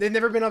 they've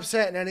never been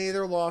upset in any of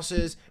their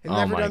losses and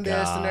never done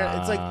this. And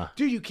it's like,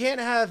 dude, you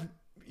can't have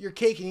your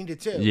cake and eat it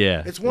too.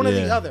 Yeah. It's one or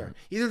the other.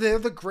 Either they're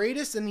the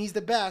greatest and he's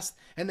the best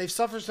and they've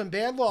suffered some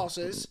bad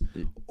losses,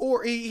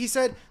 or he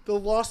said the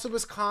loss to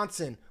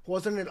Wisconsin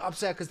wasn't an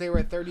upset because they were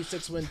a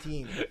 36-win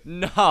team.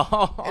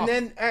 No. And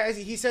then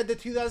he said the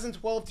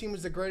 2012 team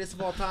was the greatest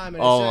of all time.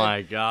 And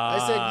my God.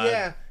 I said,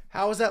 yeah.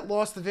 How is that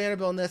loss to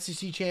Vanderbilt in the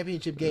SEC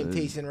championship game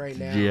tasting right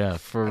now? Yeah,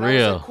 for and real.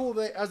 I was like, cool.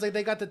 I was like,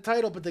 they got the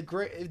title, but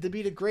to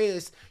be the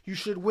greatest, you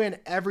should win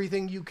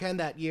everything you can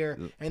that year,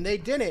 and they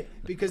didn't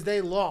because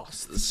they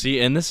lost. See,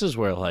 and this is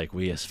where like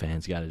we as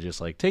fans got to just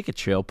like take a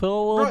chill pill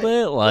a little Right.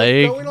 bit,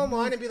 like going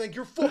online and be like,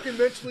 you're fucking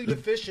mentally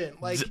deficient.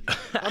 Like,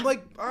 I'm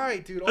like, all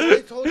right, dude. All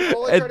I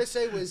tried to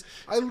say was,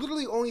 I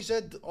literally only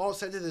said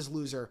to this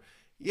loser,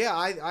 yeah,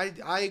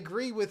 I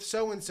agree with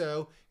so and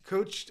so,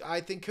 Coach. I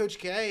think Coach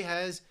K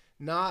has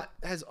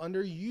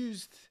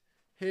underused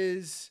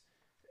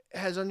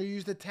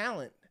the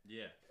talent.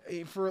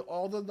 Yeah. For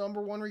all the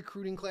number one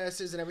recruiting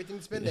classes and everything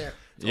that's been there.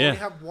 To Yeah. only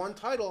have one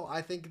title,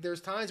 I think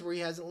there's times where he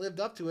hasn't lived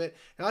up to it.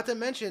 Not to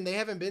mention, they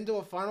haven't been to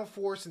a Final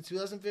Four since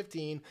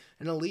 2015,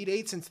 an Elite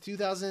Eight since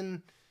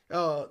 2000.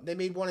 They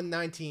made one in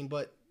 19,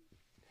 but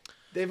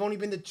they've only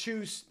been to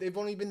two. They've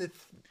only been to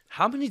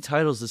How many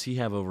titles does he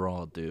have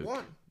overall, Duke?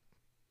 one.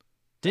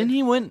 Didn't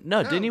he win?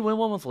 No, No. didn't he win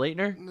one with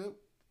Leitner?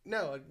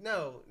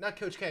 No, not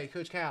Coach K.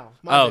 Coach Cal.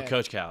 Oh,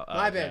 Coach Cal. Oh,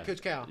 My okay. bad,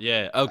 Coach Cal.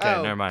 Yeah. Okay.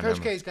 Oh, Never mind. Coach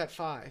never mind. K's got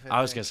 5.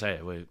 I was think. gonna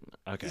say. Wait.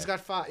 Okay. He's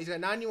got 5. He's got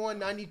 91,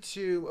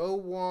 92,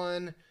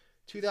 01,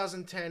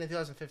 2010, and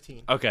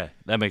 2015. Okay,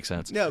 that makes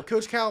sense. No,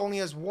 Coach Cal only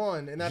has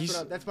 1, and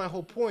He's- that's my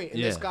whole point.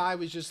 And this Yeah. guy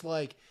was just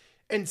like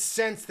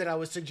incensed that I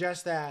would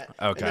suggest that.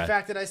 Okay. And the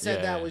fact that I said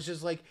Yeah. that was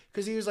just like,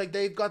 because he was like,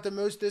 they've got the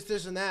most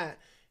this, and that.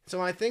 So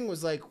my thing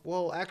was like,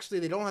 well, actually,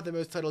 they don't have the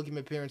most title game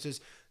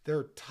appearances.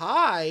 They're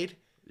tied,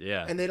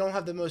 Yeah. and they don't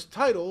have the most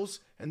titles,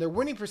 and their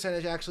winning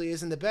percentage actually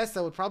isn't the best.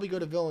 That would probably go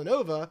to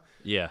Villanova.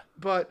 Yeah.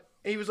 But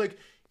he was like,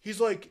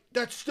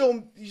 that's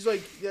still,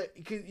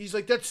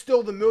 that's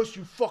still the most,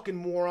 you fucking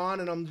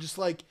moron. And I'm just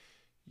like,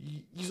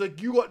 he's like,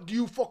 do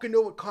you fucking know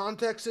what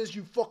context is,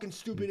 you fucking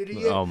stupid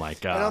idiot? Oh my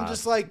god. And I'm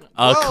just like,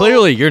 well,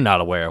 clearly you're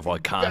not aware of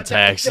what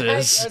context I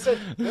is. said,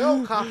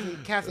 no,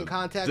 Captain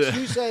Context.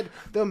 You said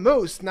the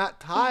most, not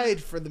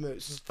tied for the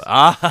most.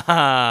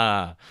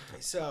 Ah.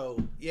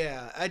 So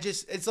yeah,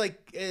 it's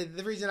like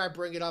the reason I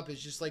bring it up is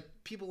just like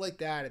people like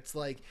that. It's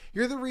like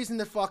you're the reason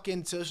that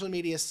fucking social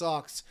media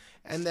sucks,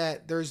 and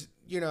that there's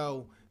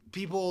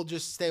people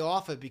just stay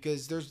off it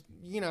because there's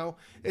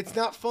it's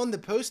not fun to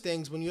post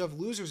things when you have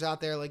losers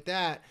out there like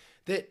that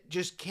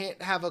just can't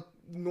have a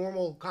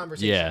normal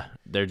conversation. Yeah,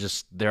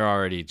 they're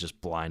already just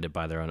blinded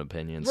by their own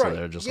opinions, so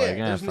they're just like,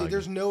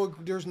 there's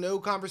no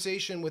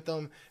conversation with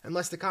them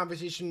unless the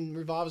conversation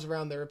revolves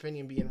around their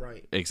opinion being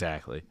right.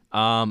 Exactly.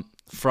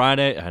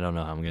 Friday, I don't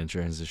know how I'm going to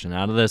transition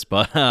out of this,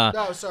 but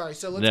No, sorry.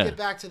 So let's get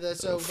back to this.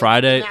 So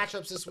Friday the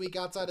matchups this week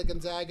outside of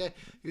Gonzaga,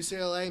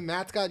 UCLA.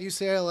 Matt's got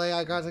UCLA.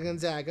 I got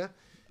Gonzaga.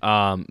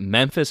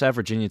 Memphis at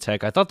Virginia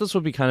Tech. I thought this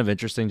would be kind of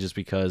interesting just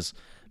because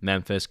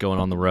Memphis going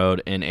on the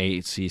road in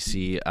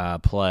ACC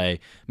play.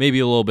 Maybe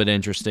a little bit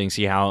interesting.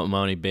 See how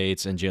Emoni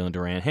Bates and Jalen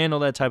Durant handle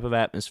that type of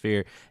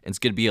atmosphere. And it's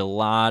going to be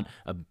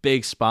a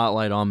big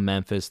spotlight on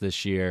Memphis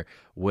this year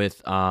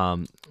with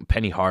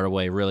Penny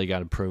Hardaway. Really got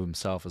to prove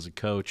himself as a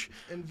coach.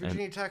 And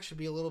Virginia Tech should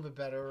be a little bit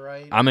better,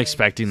 right? I'm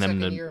expecting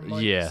them to,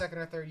 second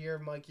or third year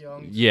of Mike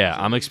Young. Yeah,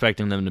 I'm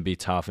expecting them to be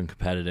tough and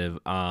competitive.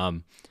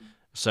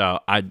 So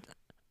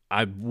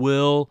I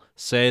will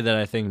say that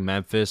I think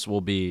Memphis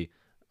will be.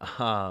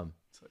 So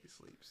he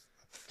sleeps.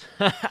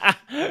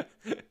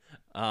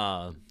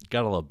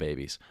 Gotta love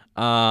babies.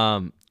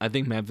 I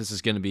think Memphis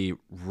is going to be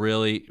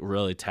really,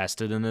 really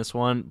tested in this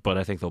one, but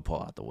I think they'll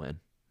pull out the win.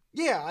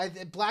 Yeah,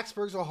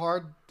 Blacksburg's are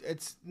hard.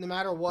 It's no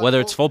matter what. Whether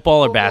it's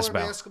football or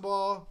basketball.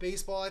 Basketball,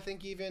 baseball. I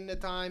think even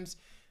at times,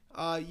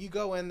 you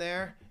go in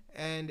there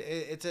and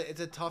it's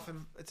a tough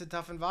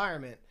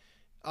environment.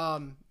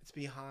 It's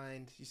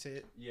behind. You see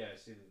it? Yeah, I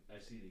see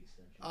the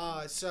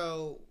extension.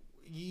 So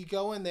you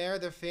go in there,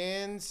 the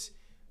fans.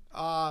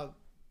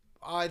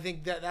 I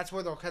think that's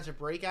where they'll catch a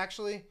break.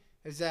 Actually,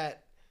 is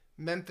that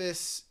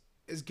Memphis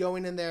is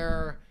going in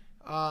there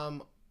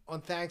on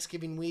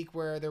Thanksgiving week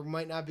where there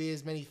might not be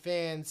as many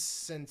fans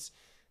since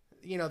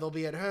they'll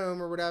be at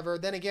home or whatever.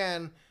 Then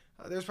again,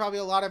 there's probably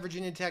a lot of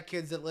Virginia Tech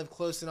kids that live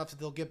close enough that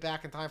they'll get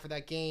back in time for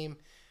that game,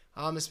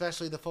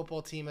 especially the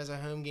football team as a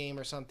home game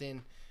or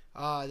something.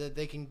 That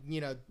they can,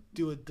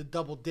 do the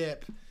double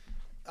dip.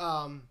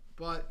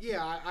 But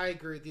yeah, I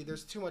agree with you.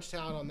 There's too much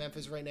talent on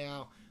Memphis right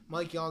now.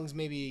 Mike Young's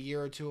maybe a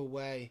year or two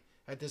away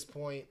at this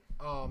point.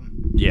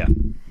 Yeah.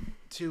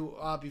 To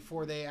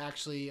before they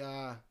actually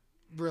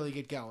really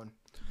get going.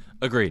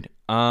 Agreed.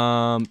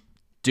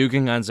 Duke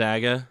and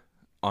Gonzaga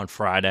on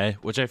Friday,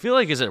 which I feel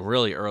like is a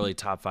really early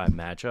top 5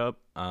 matchup.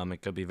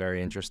 It could be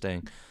very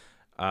interesting.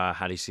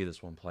 How do you see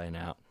this one playing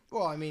out?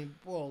 Well, I mean,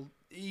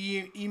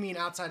 you mean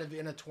outside of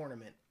in a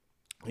tournament?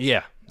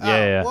 Yeah.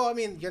 Yeah. Well, I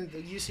mean,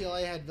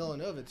 UCLA had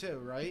Villanova too,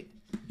 right?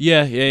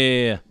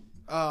 Yeah.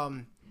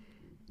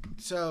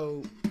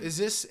 So is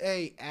this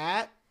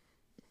at?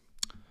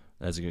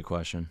 That's a good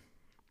question.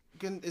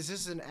 Is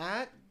this an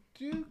at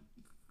Duke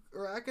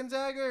or at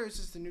Gonzaga, or is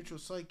this the neutral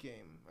site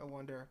game? I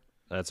wonder.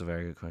 That's a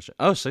very good question.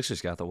 Oh,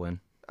 Sixers got the win.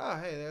 Oh,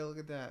 hey, there! Look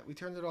at that. We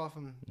turned it off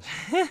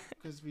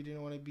because we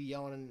didn't want to be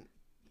yelling.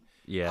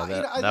 Yeah, You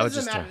know, that it was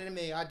doesn't just matter to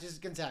me. I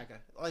just Gonzaga.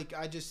 Like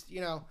I just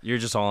you're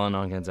just all in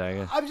on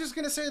Gonzaga. I'm just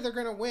gonna say they're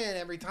gonna win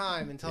every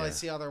time until I Yeah.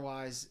 see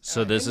otherwise.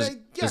 So this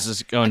and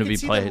is going to be I can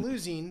see played. them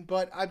losing,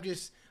 but I'm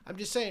just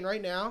saying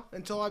right now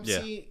until I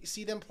Yeah.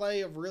 see them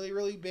play a really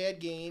really bad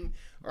game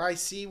or I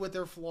see what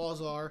their flaws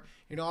are.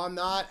 You know, I'm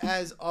not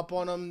as up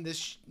on them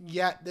this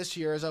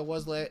year as I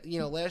was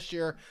last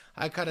year.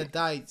 I kind of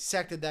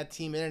dissected that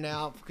team in and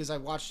out because I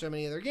watched so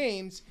many of their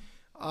games.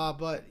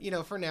 But you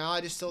know, for now,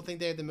 I just still think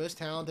they have the most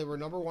talent. They were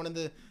number one in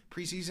the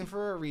preseason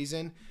for a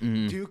reason.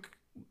 Mm-hmm. Duke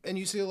and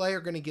UCLA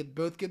are going to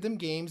give them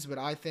games, but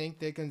I think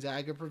that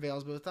Gonzaga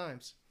prevails both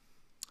times.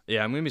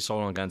 Yeah, I'm gonna be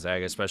sold on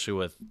Gonzaga, especially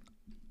with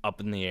up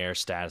in the air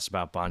status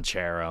about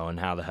Bonchero and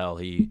how the hell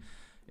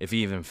if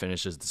he even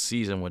finishes the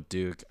season with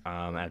Duke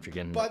after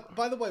getting. But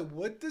by the way,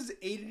 what does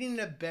aiding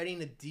and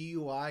abetting a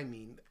DUI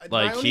mean?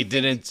 Like he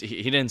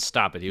didn't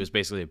stop it. He was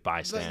basically a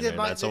bystander.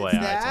 That's the way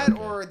I took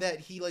it. Or that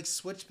he like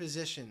switched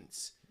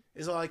positions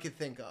is all I could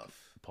think of.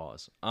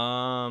 Pause.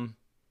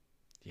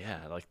 Yeah,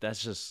 like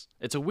that's just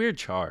it's a weird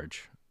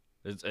charge.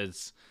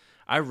 It's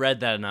I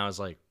read that and I was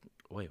like,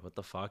 wait, what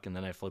the fuck? And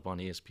then I flip on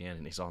ESPN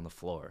and he's on the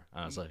floor.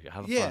 I was like,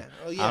 how the fuck?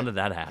 Oh, yeah. How did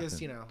that happen? Because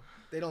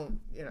they don't.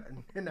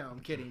 No,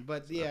 I'm kidding.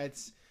 But yeah,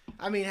 it's.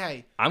 I mean,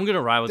 hey, I'm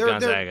gonna ride with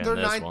Gonzaga they're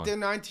in this one. They're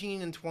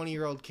 19 and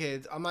 20-year-old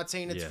kids. I'm not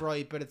saying it's Yeah.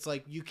 right, but it's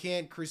like you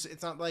can't.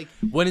 It's not like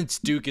When it's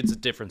Duke, it's a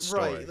different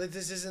story. right. Like,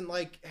 this isn't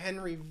like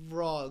Henry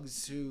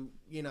Ruggs, who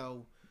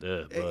Boy.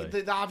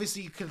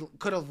 obviously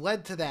could have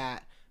led to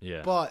that.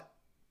 Yeah. But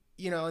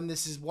and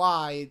this is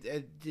why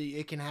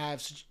it can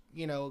have such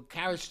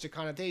carry such a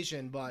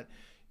connotation. But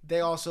they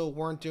also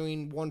weren't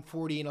doing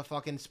 140 in a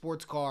fucking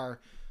sports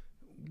car.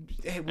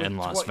 And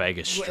Las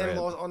Vegas Strip.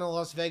 On a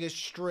Las Vegas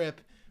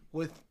Strip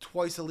with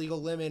twice the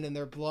legal limit in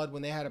their blood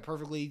when they had a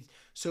perfectly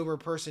sober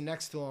person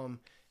next to them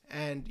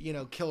and,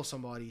 kill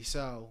somebody.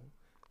 So,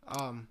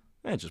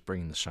 just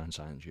bringing the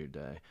sunshine to your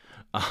day.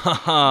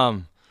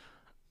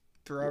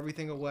 Throw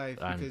everything away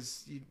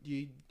because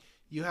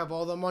you have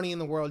all the money in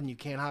the world and you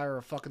can't hire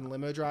a fucking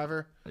limo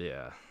driver.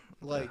 Yeah.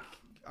 Like,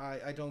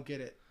 I don't get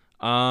it.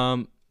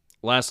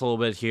 Last little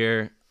bit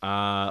here.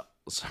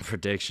 Some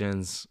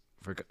predictions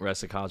for the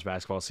rest of college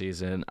basketball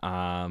season.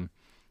 Do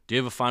you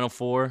have a Final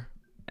Four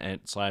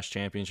 /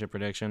 championship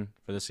prediction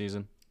for this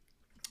season?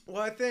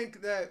 Well, I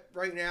think that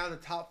right now the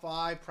top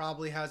 5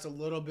 probably has a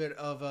little bit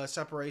of a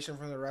separation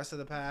from the rest of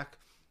the pack.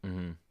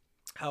 Mm-hmm.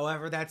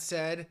 However, that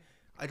said,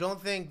 I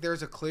don't think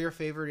there's a clear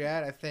favorite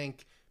yet. I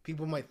think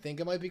people might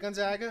think it might be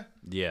Gonzaga.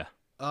 Yeah.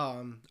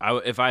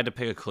 If I had to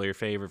pick a clear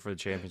favorite for the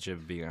championship,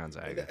 it'd be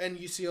Gonzaga. And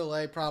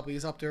UCLA probably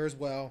is up there as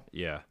well.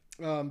 Yeah.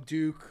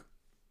 Duke,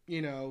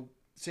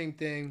 same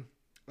thing.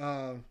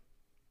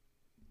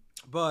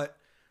 But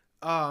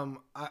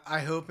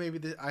I hope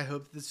I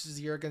hope this is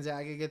the year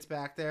Gonzaga gets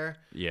back there.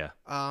 Yeah.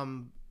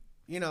 I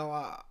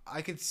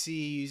can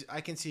see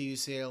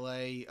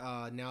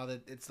UCLA now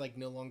that it's like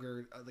no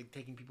longer like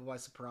taking people by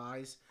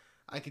surprise.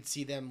 I could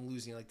see them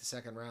losing like the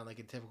second round, like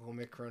in typical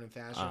Mick Cronin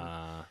fashion.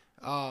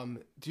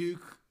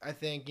 Duke, I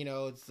think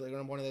it's like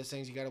one of those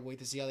things you got to wait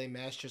to see how they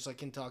mesh, just like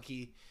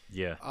Kentucky.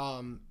 Yeah.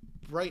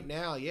 Right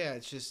now, yeah,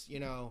 it's just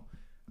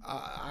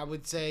I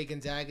would say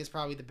Gonzaga is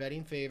probably the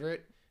betting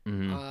favorite.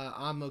 Mm-hmm.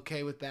 I'm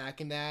okay with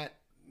backing that.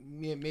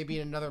 Maybe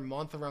in another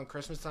month around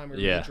Christmas time, we're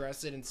Yeah. gonna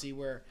address it and see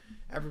where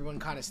everyone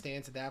kind of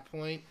stands at that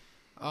point.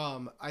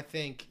 I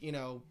think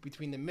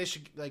between the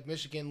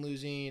Michigan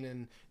losing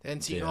and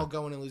then Seton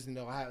going and losing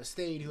to Ohio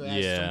State, who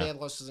has some bad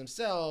losses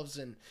themselves,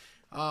 and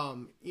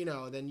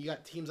then you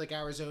got teams like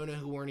Arizona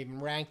who weren't even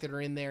ranked that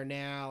are in there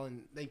now,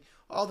 and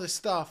all this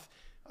stuff.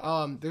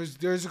 There's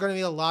going to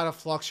be a lot of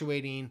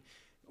fluctuating.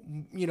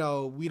 We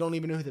don't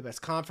even know who the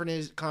best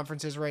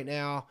conference is right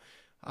now.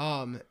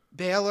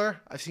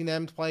 Baylor, I've seen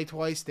them play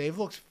twice. They've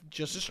looked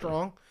just as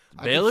strong.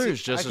 Baylor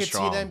is just as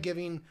strong. I could see them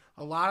giving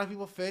a lot of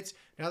people fits.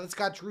 Now that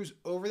Scott Drew's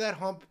over that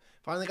hump,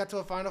 finally got to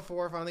a Final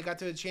Four, finally got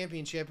to a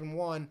championship and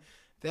won,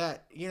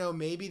 that,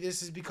 maybe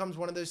this becomes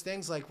one of those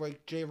things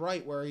like Jay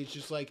Wright, where he's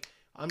just like,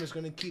 I'm just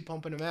going to keep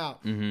pumping him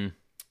out. Mm-hmm.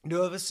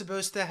 Nova's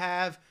supposed to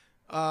have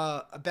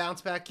a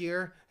bounce back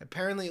year.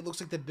 Apparently, it looks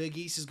like the Big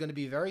East is going to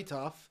be very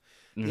tough.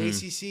 Mm-hmm. The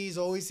ACC is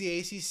always the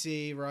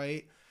ACC,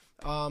 right?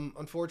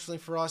 Unfortunately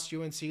for us,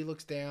 UNC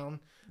looks down.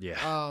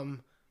 Yeah.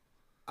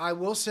 I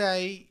will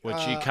say,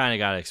 which you kind of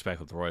got to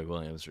expect with Roy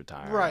Williams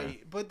retiring.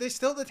 Right, but the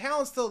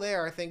talent's still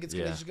there. I think it's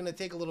just going to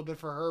take a little bit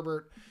for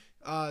Herbert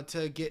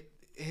to get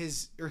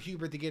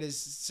Hubert to get his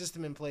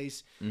system in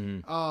place.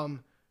 Mm-hmm.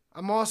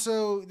 I'm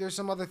also, there's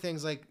some other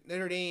things like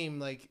Notre Dame,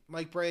 like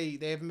Mike Brey.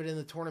 They haven't been in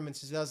the tournament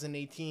since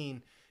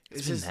 2018.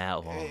 It's been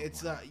that long.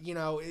 It's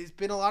it's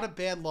been a lot of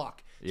bad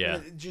luck.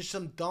 Just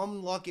some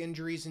dumb luck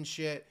injuries and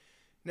shit.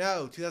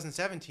 No,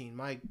 2017.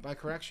 My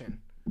correction.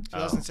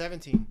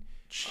 2017.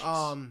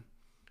 Oh.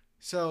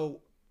 So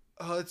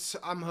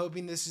I'm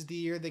hoping this is the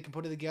year they can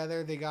put it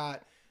together. They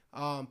got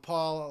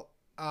Paul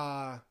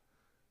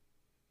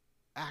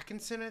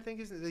Atkinson, I think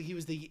he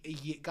was the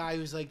guy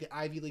who's like the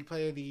Ivy League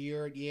Player of the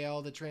Year at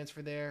Yale, the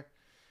transfer there.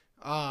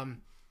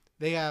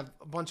 They have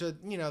a bunch of,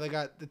 they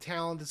got the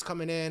talent that's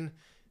coming in.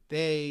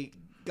 They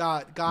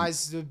got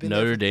guys who have been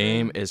Notre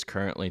Dame is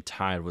currently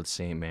tied with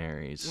St.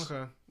 Mary's.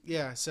 Okay.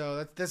 Yeah,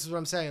 so this is what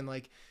I'm saying.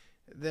 Like,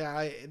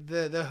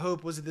 the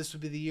hope was that this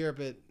would be the year,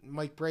 but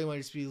Mike Bray might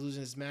just be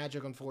losing his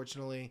magic,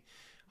 unfortunately.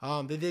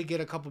 They did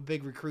get a couple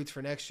big recruits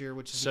for next year,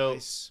 which is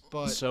nice.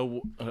 But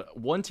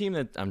one team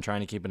that I'm trying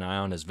to keep an eye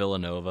on is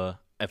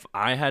Villanova. If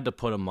I had to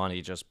put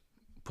money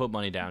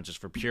down just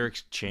for pure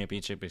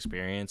championship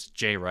experience,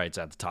 Jay Wright's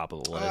at the top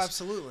of the list. Oh,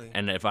 absolutely.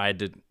 And if I had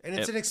to,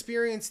 it's an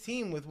experienced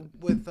team with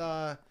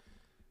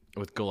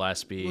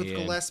Gillespie, with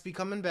Gillespie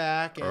coming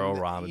back, and Earl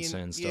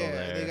Robinson still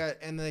there.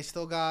 They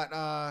still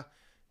got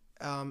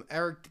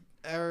Eric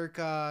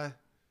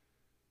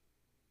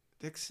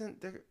Dixon.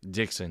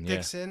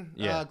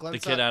 Yeah. Glenn the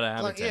kid out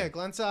of Abington.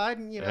 Glenside,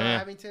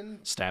 Abington,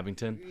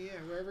 Stabbington. Yeah,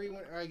 wherever he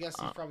went. I guess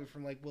he's probably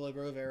from like Willow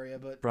Grove area,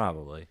 but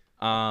probably.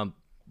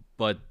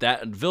 But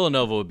that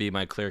Villanova would be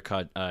my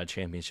clear-cut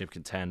championship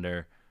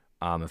contender.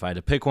 If I had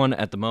to pick one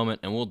at the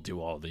moment, and we'll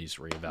do all these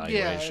reevaluations.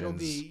 Yeah, it'll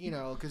be,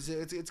 because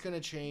it's going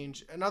to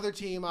change. Another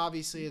team,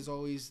 obviously,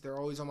 they're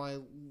always on my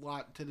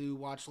lot to do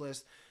watch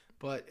list,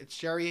 but it's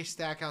Jerry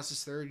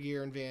Stackhouse's third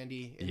year in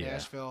Vandy in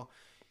Nashville.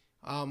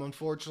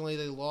 Unfortunately,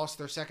 they lost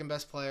their second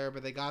best player,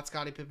 but they got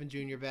Scottie Pippen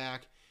Jr.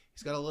 back.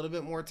 He's got a little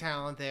bit more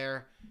talent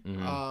there.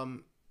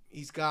 Mm-hmm.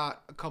 He's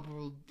got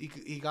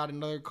he got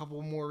another couple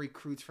more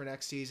recruits for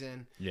next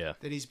season. Yeah,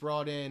 that he's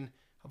brought in.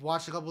 I've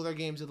watched a couple of their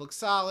games. It looks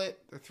solid.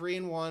 They're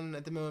 3-1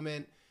 at the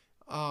moment.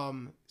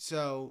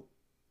 So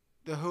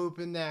the hope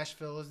in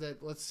Nashville is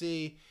that, let's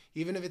see,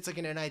 even if it's like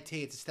an NIT,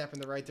 it's a step in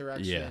the right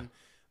direction.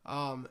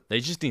 Yeah. They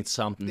just need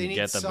something to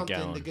get them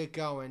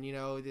going.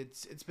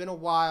 It's been a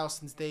while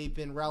since they've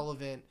been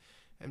relevant,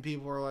 and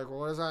people are like, well,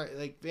 what is that?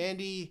 Like,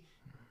 Vandy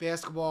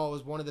basketball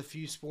was one of the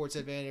few sports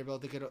at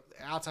Vanderbilt that could,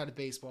 outside of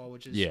baseball,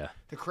 which is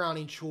the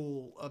crowning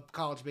jewel of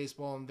college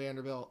baseball in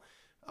Vanderbilt,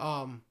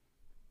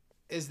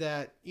 is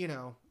that,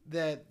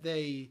 that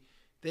they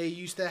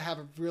used to have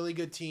really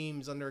good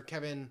teams under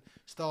Kevin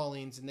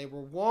Stallings, and they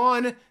were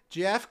one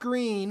Jeff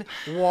Green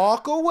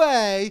walk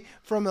away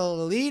from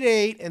Elite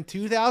Eight in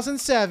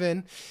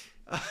 2007.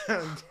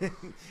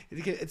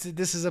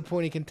 This is a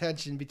point of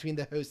contention between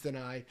the host and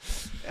I.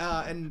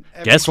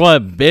 Guess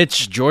what,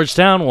 bitch?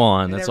 Georgetown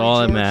won. That's all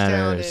that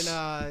matters.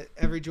 And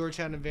every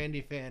Georgetown and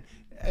Vandy fan.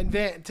 And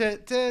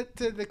to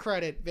the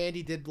credit,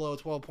 Vandy did blow a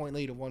 12-point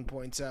lead at one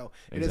point, so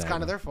it is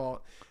kind of their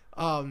fault.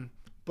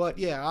 But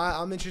yeah,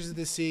 I'm interested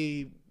to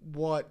see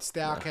what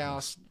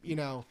Stackhouse,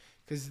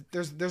 because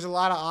there's a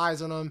lot of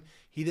eyes on him.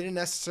 He didn't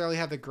necessarily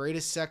have the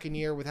greatest second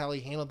year with how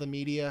he handled the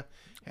media,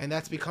 and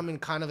that's becoming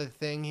kind of a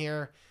thing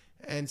here.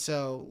 And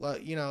so,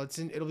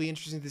 it'll be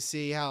interesting to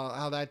see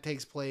how that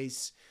takes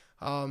place.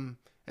 And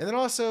then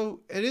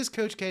also, it is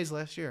Coach K's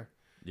last year.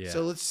 Yeah.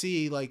 So let's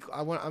see.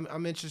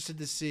 I'm interested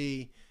to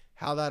see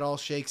how that all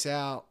shakes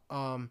out.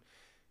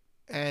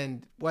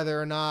 And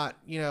whether or not,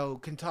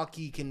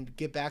 Kentucky can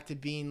get back to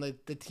being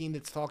like the team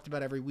that's talked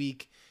about every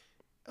week,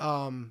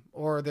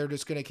 or they're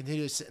just going to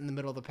continue to sit in the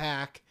middle of the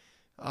pack,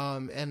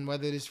 and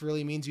whether this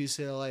really means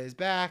UCLA is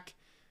back.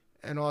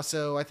 And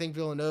also, I think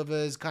Villanova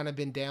has kind of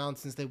been down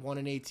since they won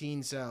in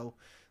 2018. So,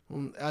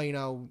 do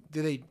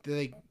they,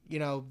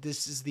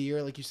 this is the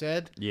year, like you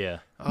said? Yeah.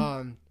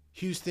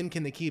 Houston,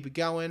 can they keep it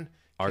going?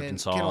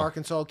 Arkansas. Can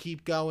Arkansas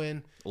keep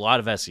going? A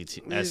lot of SEC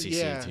teams.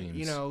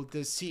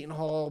 Does Seton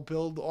Hall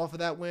build off of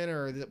that win,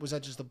 or was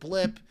that just a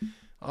blip?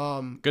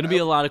 Going to be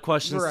a lot of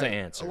questions to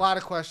answer. A lot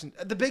of questions.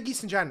 The Big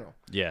East in general.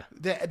 Yeah.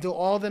 Do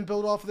all of them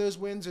build off of those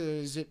wins, or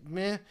is it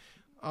meh?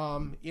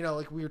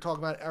 Like we were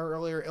talking about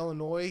earlier,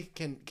 Illinois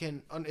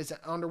is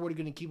Underwood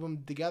going to keep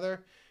them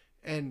together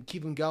and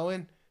keep them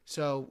going?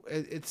 So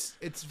it's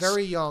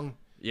very young.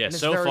 Yeah,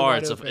 so far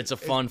it's a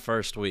fun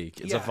first week.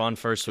 It's a fun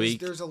first week.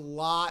 There's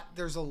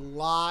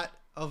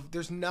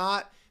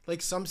not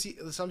like some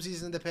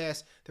seasons in the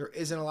past. There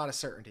isn't a lot of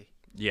certainty.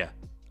 Yeah.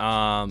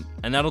 And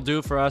that'll do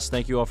it for us.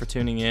 Thank you all for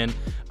tuning in.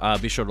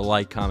 Be sure to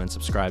like, comment,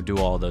 subscribe, do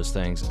all those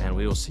things, and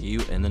we will see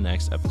you in the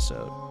next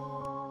episode.